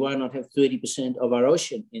philosophy, why not have 30% of our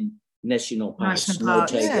ocean in national parks,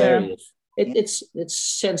 no-take areas? It's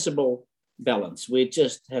sensible balance. We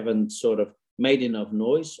just haven't sort of made enough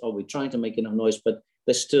noise, or we're trying to make enough noise, but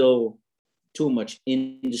there's still too much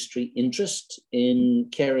industry interest in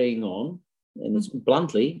carrying on, and it's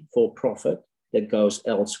bluntly for profit that goes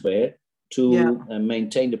elsewhere to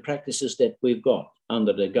maintain the practices that we've got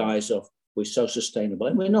under the guise of we're so sustainable.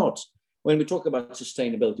 And we're not. When we talk about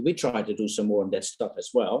sustainability, we try to do some more on that stuff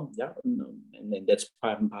as well. And that's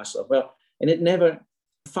part and parcel as well. And it never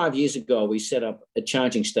 5 years ago, we set up a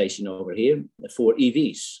charging station over here for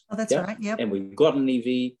EVs. Oh, that's right. Yep. And we got an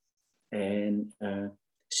EV. And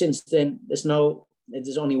since then, there's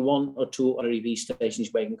only one or two other EV stations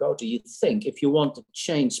where you can go to. You think if you want to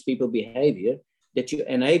change people's behavior, that you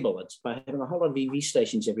enable it by having a whole lot of EV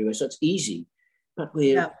stations everywhere. So it's easy. But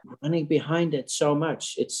we're running behind it so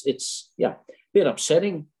much. It's a bit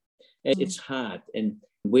upsetting. It's hard. And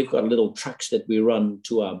we've got little trucks that we run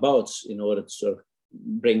to our boats in order to sort of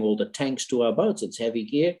bring all the tanks to our boats. It's heavy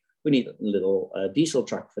gear. We need a little diesel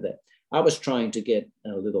truck for that. I was trying to get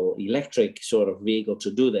a little electric sort of vehicle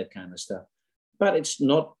to do that kind of stuff, but it's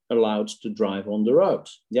not allowed to drive on the road,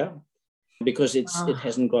 because it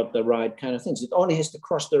hasn't got the right kind of things. It only has to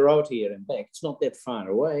cross the road here and back. It's not that far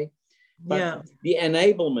away, but the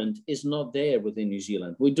enablement is not there within New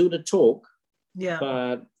Zealand. We do the talk,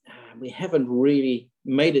 but we haven't really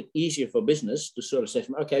made it easier for business to sort of say,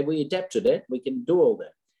 okay, we adapt to that. We can do all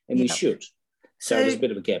that, and we should. So there's a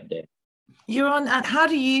bit of a gap there. Euron, how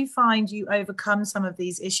do you find you overcome some of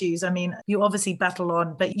these issues? I mean, you obviously battle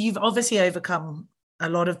on, but you've obviously overcome a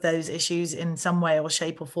lot of those issues in some way or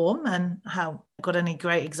shape or form. And how? Got any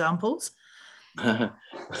great examples?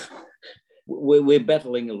 We're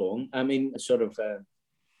battling along. I mean, sort of,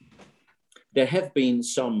 there have been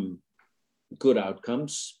some good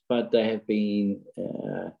outcomes, but there have been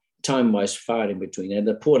time-wise far in between. And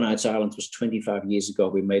the Poor Knights Island was 25 years ago.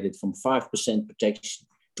 We made it from 5% protection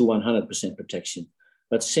to 100% protection.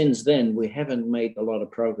 But since then, we haven't made a lot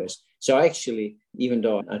of progress. So actually, even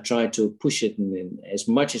though I try to push it in as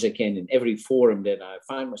much as I can in every forum that I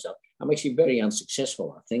find myself, I'm actually very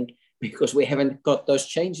unsuccessful, I think, because we haven't got those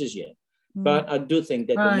changes yet. But I do think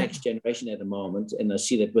that the next generation at the moment, and I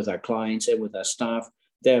see that with our clients and with our staff,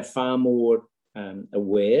 they're far more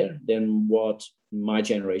aware than what my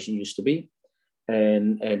generation used to be.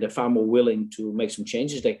 And they're far more willing to make some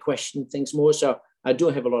changes. They question things more. So I do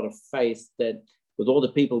have a lot of faith that with all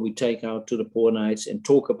the people we take out to the Poor Knights and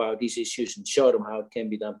talk about these issues and show them how it can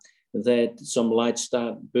be done, that some lights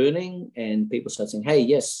start burning and people start saying, hey,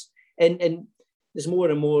 yes. And there's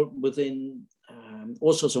more and more within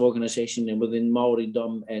all sorts of organizations and within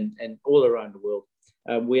Maoridom and all around the world.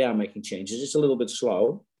 We are making changes. It's a little bit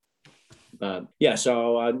slow.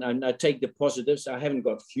 So I take the positives. I haven't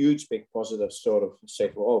got huge, big positives sort of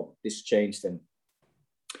say, oh, this changed and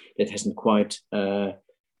it hasn't quite,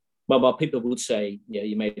 well, people would say, yeah,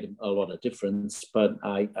 you made a lot of difference, but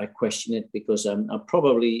I question it because I'm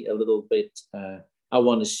probably a little bit, I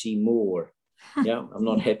want to see more. I'm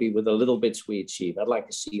not happy with the little bits we achieve. I'd like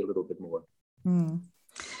to see a little bit more.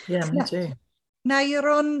 Yeah, me too. Now,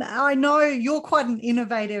 Euron, I know you're quite an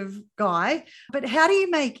innovative guy, but how do you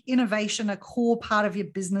make innovation a core part of your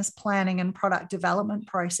business planning and product development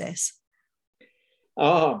process?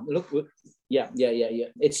 Look, yeah.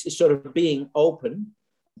 It's sort of being open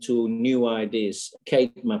to new ideas.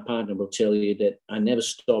 Kate, my partner, will tell you that I never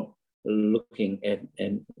stop looking at,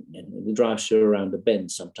 and it drives her around the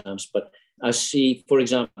bend sometimes, but I see, for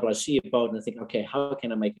example, I see a boat and I think, okay, how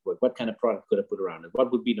can I make it work? What kind of product could I put around it?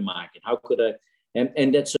 What would be the market? How could I,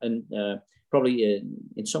 and that's probably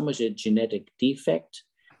in some ways a genetic defect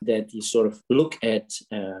that you sort of look at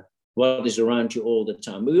what is around you all the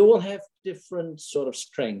time. We all have different sort of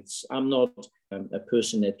strengths. I'm not a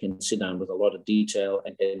person that can sit down with a lot of detail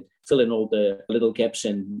and fill in all the little gaps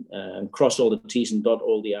and cross all the T's and dot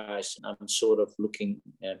all the I's. I'm sort of looking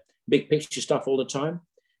at big picture stuff all the time.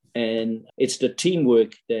 And it's the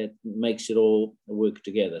teamwork that makes it all work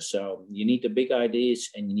together. So you need the big ideas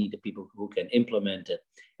and you need the people who can implement it.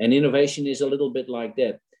 And innovation is a little bit like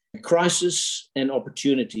that. Crisis and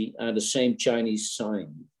opportunity are the same Chinese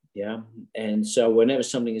sign. Yeah. And so whenever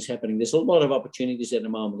something is happening, there's a lot of opportunities at the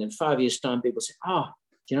moment. In 5 years' time, people say,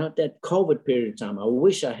 that COVID period of time, I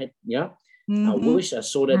wish I had, I wish I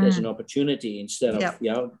saw that as an opportunity instead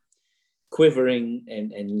of, quivering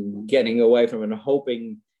and getting away from it and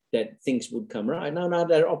hoping that things would come right. No,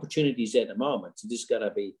 there are opportunities at the moment. You just got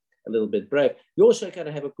to be a little bit brave. You also got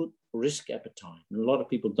to have a good risk appetite. And a lot of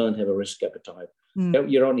people don't have a risk appetite.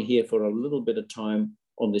 You're only here for a little bit of time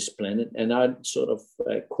on this planet. And I'd sort of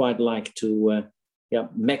quite like to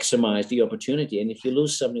maximize the opportunity. And if you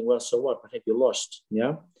lose something, well, so what? What have you lost?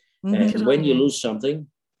 And when you lose something,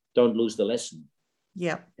 don't lose the lesson.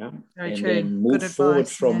 Very true. Then move forward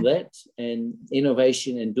from that. And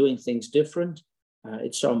innovation and doing things different.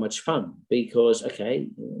 It's so much fun because,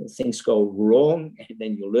 things go wrong and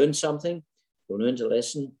then you learn something, you learn a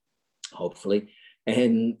lesson, hopefully,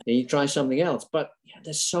 and then you try something else. But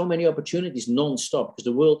there's so many opportunities non-stop because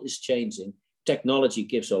the world is changing. Technology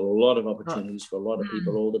gives a lot of opportunities for a lot of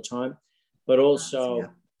people all the time, but also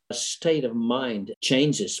state of mind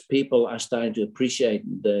changes. People are starting to appreciate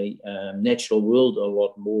the natural world a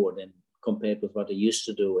lot more than compared with what they used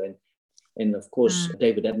to do. And of course,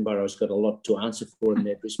 David Attenborough's got a lot to answer for in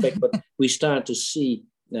that respect. But we start to see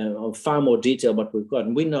far more detail what we've got.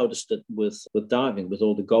 And we noticed it with diving, with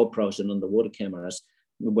all the GoPros and underwater cameras.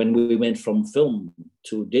 When we went from film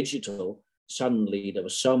to digital, suddenly there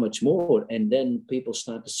was so much more. And then people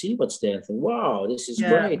start to see what's there and think, wow, this is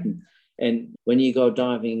great. And when you go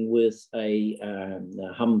diving with a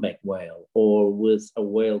humpback whale or with a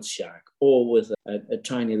whale shark or with a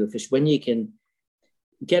tiny little fish, when you can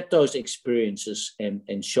get those experiences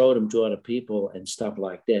and show them to other people and stuff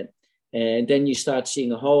like that, and then you start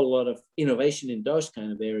seeing a whole lot of innovation in those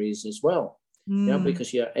kind of areas as well,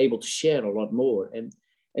 because you're able to share a lot more.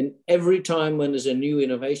 And every time when there's a new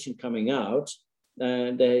innovation coming out,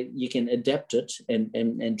 you can adapt it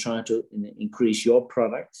and try to increase your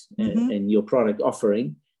product and your product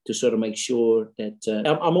offering to sort of make sure that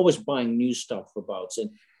I'm always buying new stuff for boats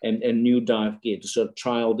and new dive gear to sort of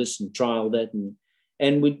trial this and trial that.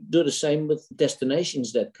 And we do the same with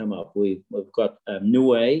destinations that come up. We've got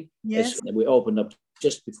Niue. Yes. We opened up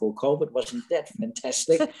just before COVID. Wasn't that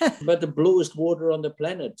fantastic? But the bluest water on the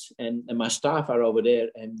planet. And my staff are over there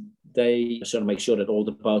and they sort of make sure that all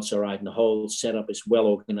the boats are right and the whole setup is well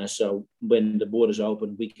organized. So when the water's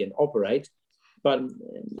open, we can operate. But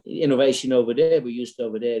innovation over there, we used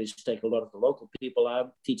over there is to take a lot of the local people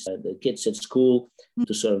out, teach the kids at school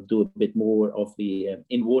to sort of do a bit more of the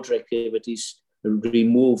in-water activities,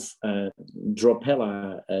 remove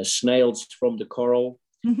dropelia snails from the coral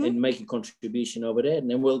and make a contribution over there, and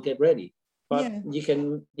then we'll get ready. But you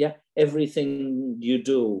can, everything you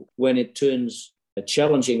do when it turns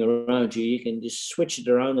challenging around you, you can just switch it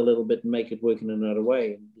around a little bit and make it work in another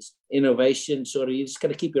way. And this innovation, sort of, you just got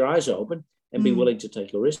to keep your eyes open and be willing to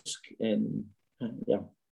take a risk and,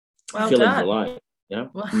 well fill done. in the light. Yeah.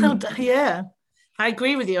 Well done. Yeah. I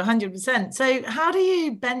agree with you 100%. So how do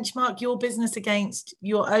you benchmark your business against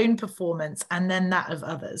your own performance and then that of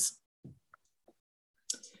others?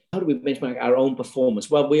 How do we benchmark our own performance?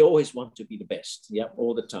 Well, we always want to be the best,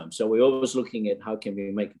 all the time. So we're always looking at how can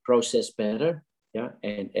we make a process better,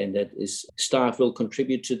 and that is staff will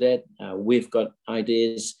contribute to that. We've got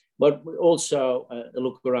ideas, but we also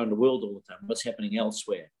look around the world all the time, what's happening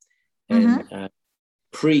elsewhere. And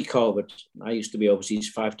pre-COVID, I used to be overseas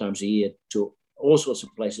 5 times a year to all sorts of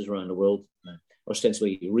places around the world,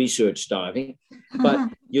 ostensibly research diving. But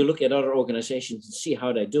you look at other organizations and see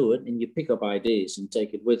how they do it, and you pick up ideas and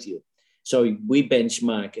take it with you. So we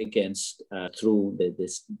benchmark against, through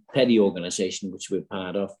this PADI organization, which we're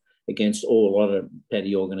part of, against all other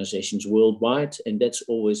PADI organizations worldwide. And that's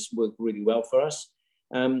always worked really well for us.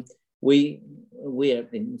 We are,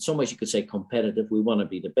 in some ways you could say, competitive. We want to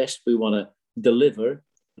be the best. We want to deliver.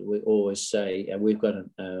 We always say we've got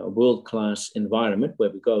a world-class environment where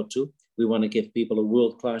we go to. We want to give people a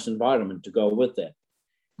world-class environment to go with that.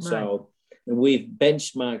 Right. So we've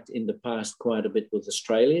benchmarked in the past quite a bit with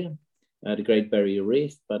Australia, the Great Barrier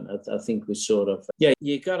Reef, but I think we sort of,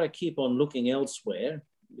 you got to keep on looking elsewhere,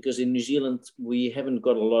 because in New Zealand, we haven't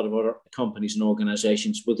got a lot of other companies and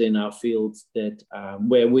organizations within our field that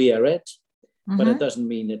where we are at, but it doesn't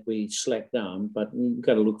mean that we slack down, but you've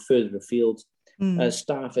got to look further afield.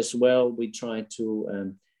 Staff as well, we try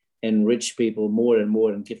to enrich people more and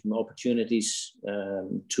more and give them opportunities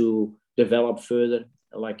to develop further.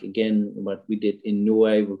 Like, again, what we did in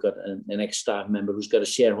Niue, we've got an ex-staff member who's got a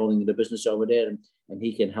shareholding in the business over there, and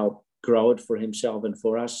he can help grow it for himself and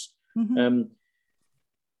for us.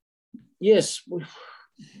 Yes,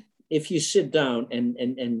 if you sit down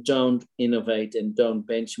and don't innovate and don't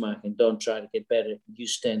benchmark and don't try to get better, you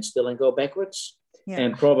stand still and go backwards. Yeah.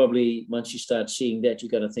 And probably once you start seeing that, you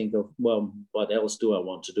got to think of, well, what else do I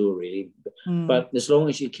want to do, really? But as long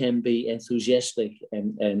as you can be enthusiastic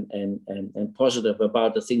and positive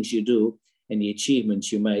about the things you do and the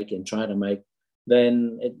achievements you make and try to make,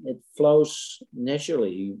 then it flows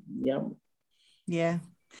naturally. Yeah.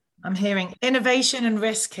 I'm hearing innovation and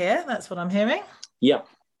risk here. That's what I'm hearing. Yeah.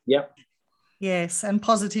 Yes, and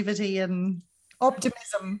positivity and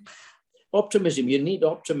optimism. Optimism, you need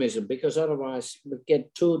optimism, because otherwise we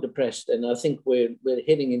get too depressed. And I think we're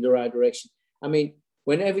heading in the right direction. I mean,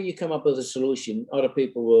 whenever you come up with a solution, other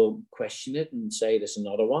people will question it and say there's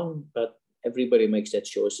another one, but everybody makes their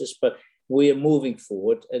choices. But we are moving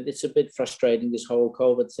forward, and it's a bit frustrating, this whole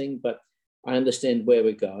COVID thing, but I understand where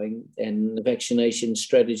we're going, and the vaccination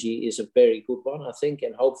strategy is a very good one, I think,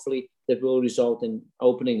 and hopefully that will result in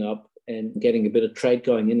opening up and getting a bit of trade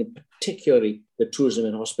going in, particularly the tourism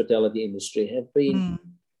and hospitality industry have been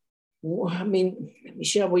Well, I mean,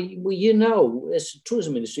 Michelle, you know, as a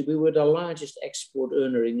tourism industry, we were the largest export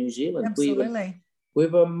earner in New Zealand. Absolutely. We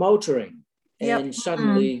were motoring, Yep. and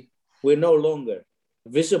suddenly we're no longer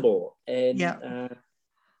visible. And Yep.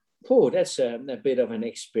 that's a bit of an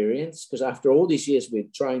experience, because after all these years,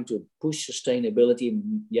 we're trying to push sustainability,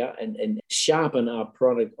 and sharpen our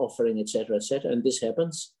product offering, et cetera, and this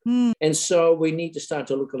happens. And so we need to start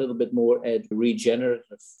to look a little bit more at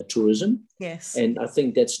regenerative tourism. Yes. And I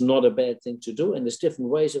think that's not a bad thing to do. And there's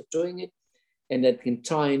different ways of doing it, and that can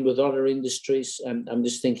tie in with other industries. And I'm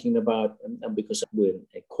just thinking about, because we're an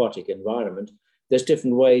aquatic environment, there's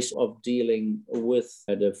different ways of dealing with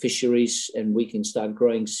the fisheries, and we can start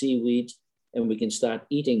growing seaweed, and we can start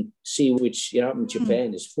eating seaweed, which in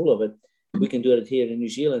Japan is full of it. We can do it here in New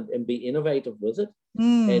Zealand and be innovative with it,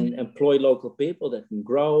 and employ local people that can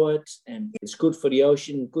grow it. And it's good for the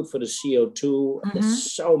ocean, good for the CO2.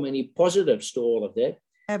 There's so many positives to all of that.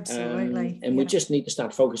 Absolutely. And we just need to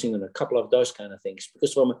start focusing on a couple of those kind of things.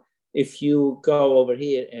 Because if you go over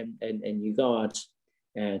here and you go out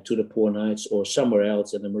to the Poor Knights or somewhere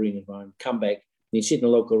else in the marine environment, come back, and you sit in a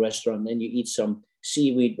local restaurant and you eat some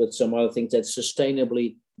seaweed with some other things that's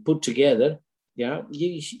sustainably put together,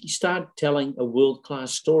 you start telling a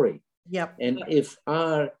world-class story. Yep. And if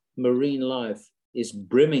our marine life is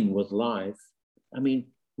brimming with life, I mean,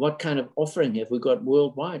 what kind of offering have we got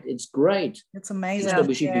worldwide? It's great. It's amazing. So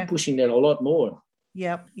we should be pushing that a lot more.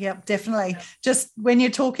 Yep, definitely. Just when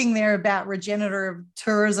you're talking there about regenerative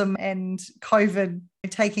tourism and COVID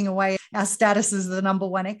taking away our status as the number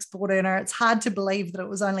one export earner, it's hard to believe that it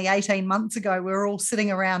was only 18 months ago we were all sitting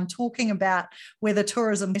around talking about whether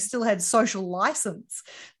tourism still had social license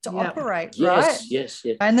to operate, right? Yes.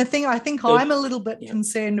 And the thing I think I'm a little bit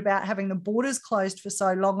concerned about having the borders closed for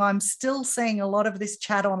so long, I'm still seeing a lot of this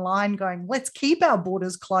chat online going, let's keep our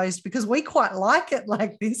borders closed because we quite like it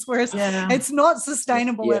like this, whereas it's not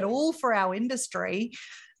sustainable at all for our industry.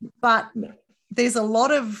 But there's a lot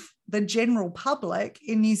of the general public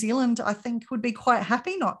in New Zealand, I think, would be quite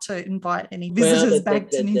happy not to invite any visitors back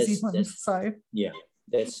to New Zealand.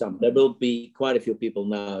 There will be quite a few people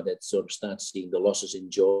now that sort of start seeing the losses in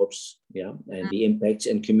jobs, and the impacts,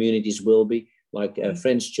 and communities will be like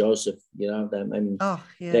French Joseph, they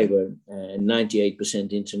were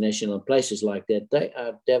 98% international, and places like that, they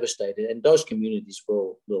are devastated, and those communities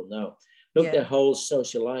will know. Look, the whole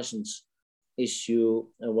social license issue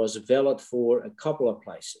was valid for a couple of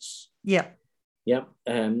places. I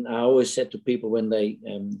always said to people when they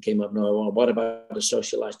came up, what about the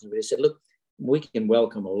social license? They said, look, we can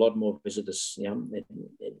welcome a lot more visitors, and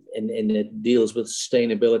it deals with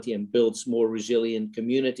sustainability and builds more resilient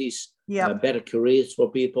communities, better careers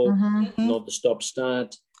for people, not the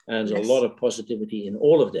stop-start, and there's a lot of positivity in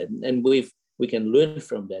all of that, and we can learn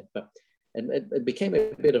from that. But it became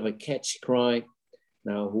a bit of a catch-cry.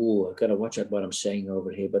 Now, I've got to watch out what I'm saying over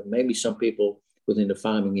here, but maybe some people within the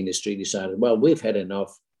farming industry decided, well, we've had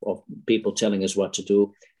enough of people telling us what to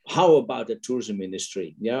do. How about the tourism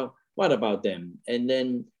industry? What about them? And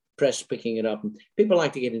then press picking it up. People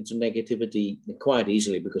like to get into negativity quite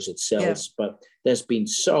easily because it sells, but there's been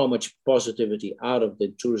so much positivity out of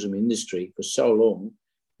the tourism industry for so long.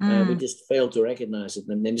 We just failed to recognize it,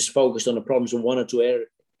 and then just focused on the problems in one or two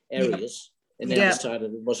areas, and then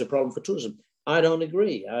decided it was a problem for tourism. I don't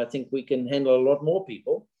agree. I think we can handle a lot more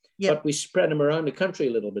people, but we spread them around the country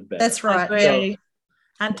a little bit better. That's right. So,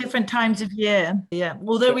 and different times of year.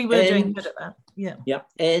 Although we were doing good at that.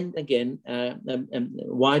 And again,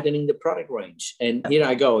 widening the product range. And here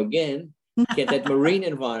I go again, get that marine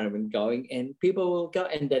environment going, and people will go,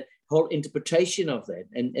 and that whole interpretation of that,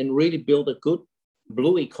 and really build a good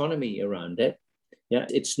blue economy around that.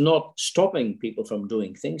 It's not stopping people from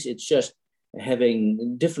doing things. It's just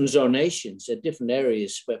having different zonations at different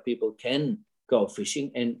areas where people can go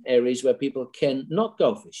fishing and areas where people can not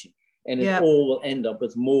go fishing. And it all will end up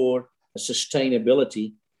with more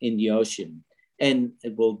sustainability in the ocean. And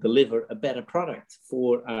it will deliver a better product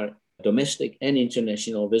for our domestic and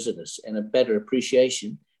international visitors, and a better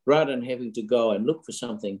appreciation, rather than having to go and look for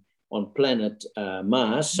something on planet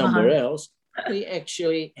Mars, somewhere else. We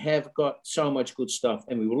actually have got so much good stuff,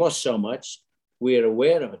 and we've lost so much. We're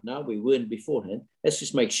aware of it now. We weren't beforehand. Let's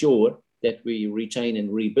just make sure that we retain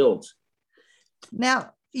and rebuild.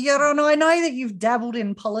 Now, Jeroen, I know that you've dabbled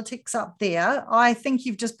in politics up there. I think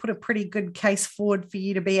you've just put a pretty good case forward for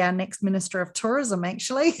you to be our next Minister of Tourism,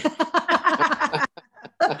 actually.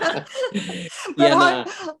 But Yeah,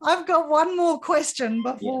 I've got one more question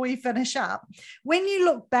before we finish up. When you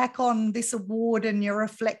look back on this award and you're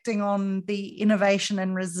reflecting on the innovation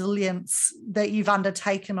and resilience that you've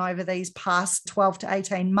undertaken over these past 12 to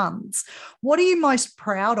 18 months, what are you most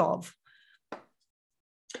proud of?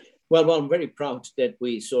 well, I'm very proud that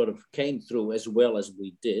we sort of came through as well as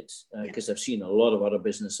we did, because I've seen a lot of other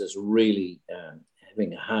businesses really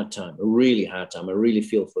having a hard time, a really hard time. I really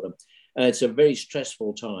feel for them. It's a very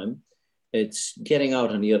stressful time. It's getting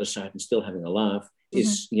out on the other side and still having a laugh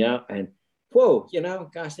and whoa,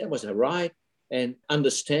 gosh, that was a ride. And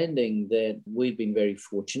understanding that we've been very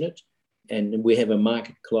fortunate and we have a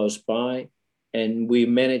market close by and we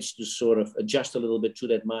managed to sort of adjust a little bit to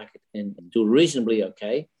that market and do reasonably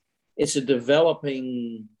okay. It's a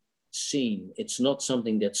developing scene. It's not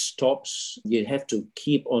something that stops. You have to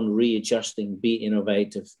keep on readjusting, be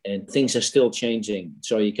innovative, and things are still changing.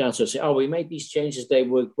 So you can't sort of say, oh, we made these changes, they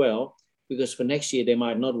work well, because for next year they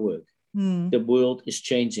might not work. The world is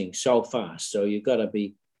changing so fast. So you've got to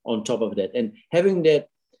be on top of that. And having that,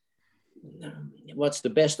 what's the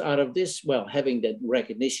best out of this? Well, having that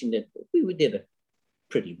recognition that we did a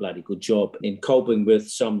pretty bloody good job in coping with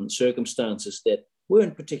some circumstances that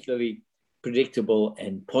weren't particularly predictable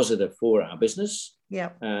and positive for our business.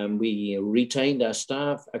 We retained our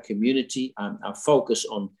staff, our community, our focus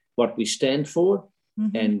on what we stand for,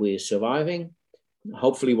 and we're surviving.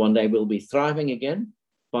 Hopefully one day we'll be thriving again,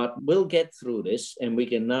 but we'll get through this and we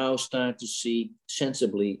can now start to see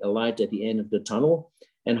sensibly a light at the end of the tunnel.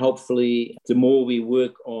 And hopefully the more we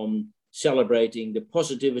work on celebrating the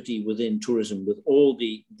positivity within tourism with all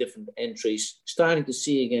the different entries, starting to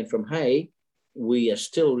see again from, hey, we are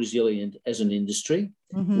still resilient as an industry.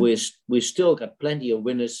 We've still got plenty of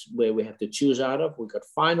winners where we have to choose out of. We've got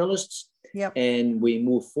finalists, and we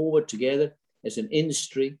move forward together as an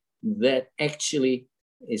industry that actually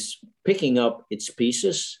is picking up its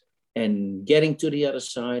pieces and getting to the other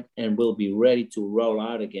side and will be ready to roll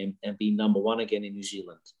out again and be number one again in New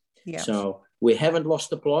Zealand. So we haven't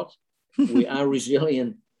lost the plot. We are a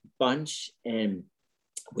resilient bunch and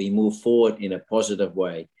we move forward in a positive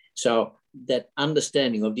way. So that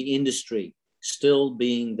understanding of the industry still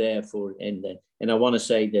being there for, and I want to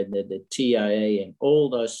say that the TIA and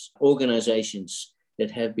all those organizations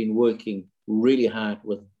that have been working really hard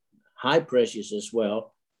with high pressures as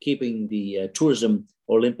well, keeping the tourism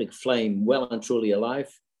Olympic flame well and truly alive.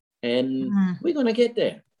 And we're going to get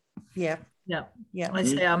there. I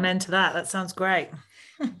say amen to that. That sounds great.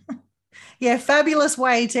 Fabulous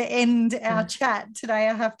way to end our chat today,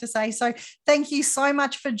 I have to say. So thank you so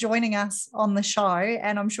much for joining us on the show.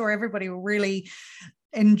 And I'm sure everybody will really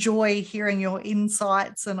enjoy hearing your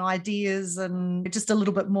insights and ideas and just a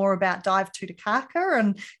little bit more about Dive to Takaka.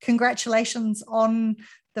 And congratulations on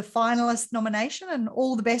the finalist nomination and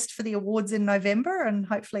all the best for the awards in November. And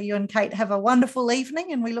hopefully you and Kate have a wonderful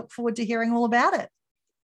evening and we look forward to hearing all about it.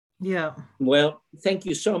 Well, thank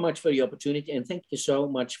you so much for the opportunity and thank you so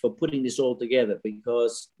much for putting this all together,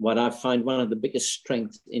 because what I find one of the biggest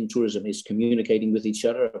strengths in tourism is communicating with each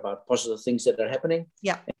other about positive things that are happening.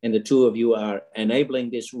 And the two of you are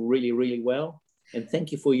enabling this really, really well. And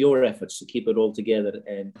thank you for your efforts to keep it all together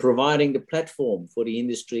and providing the platform for the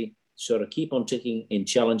industry to sort of keep on ticking in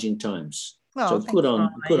challenging times. So good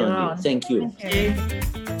on you. Thank you.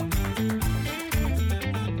 Thank you.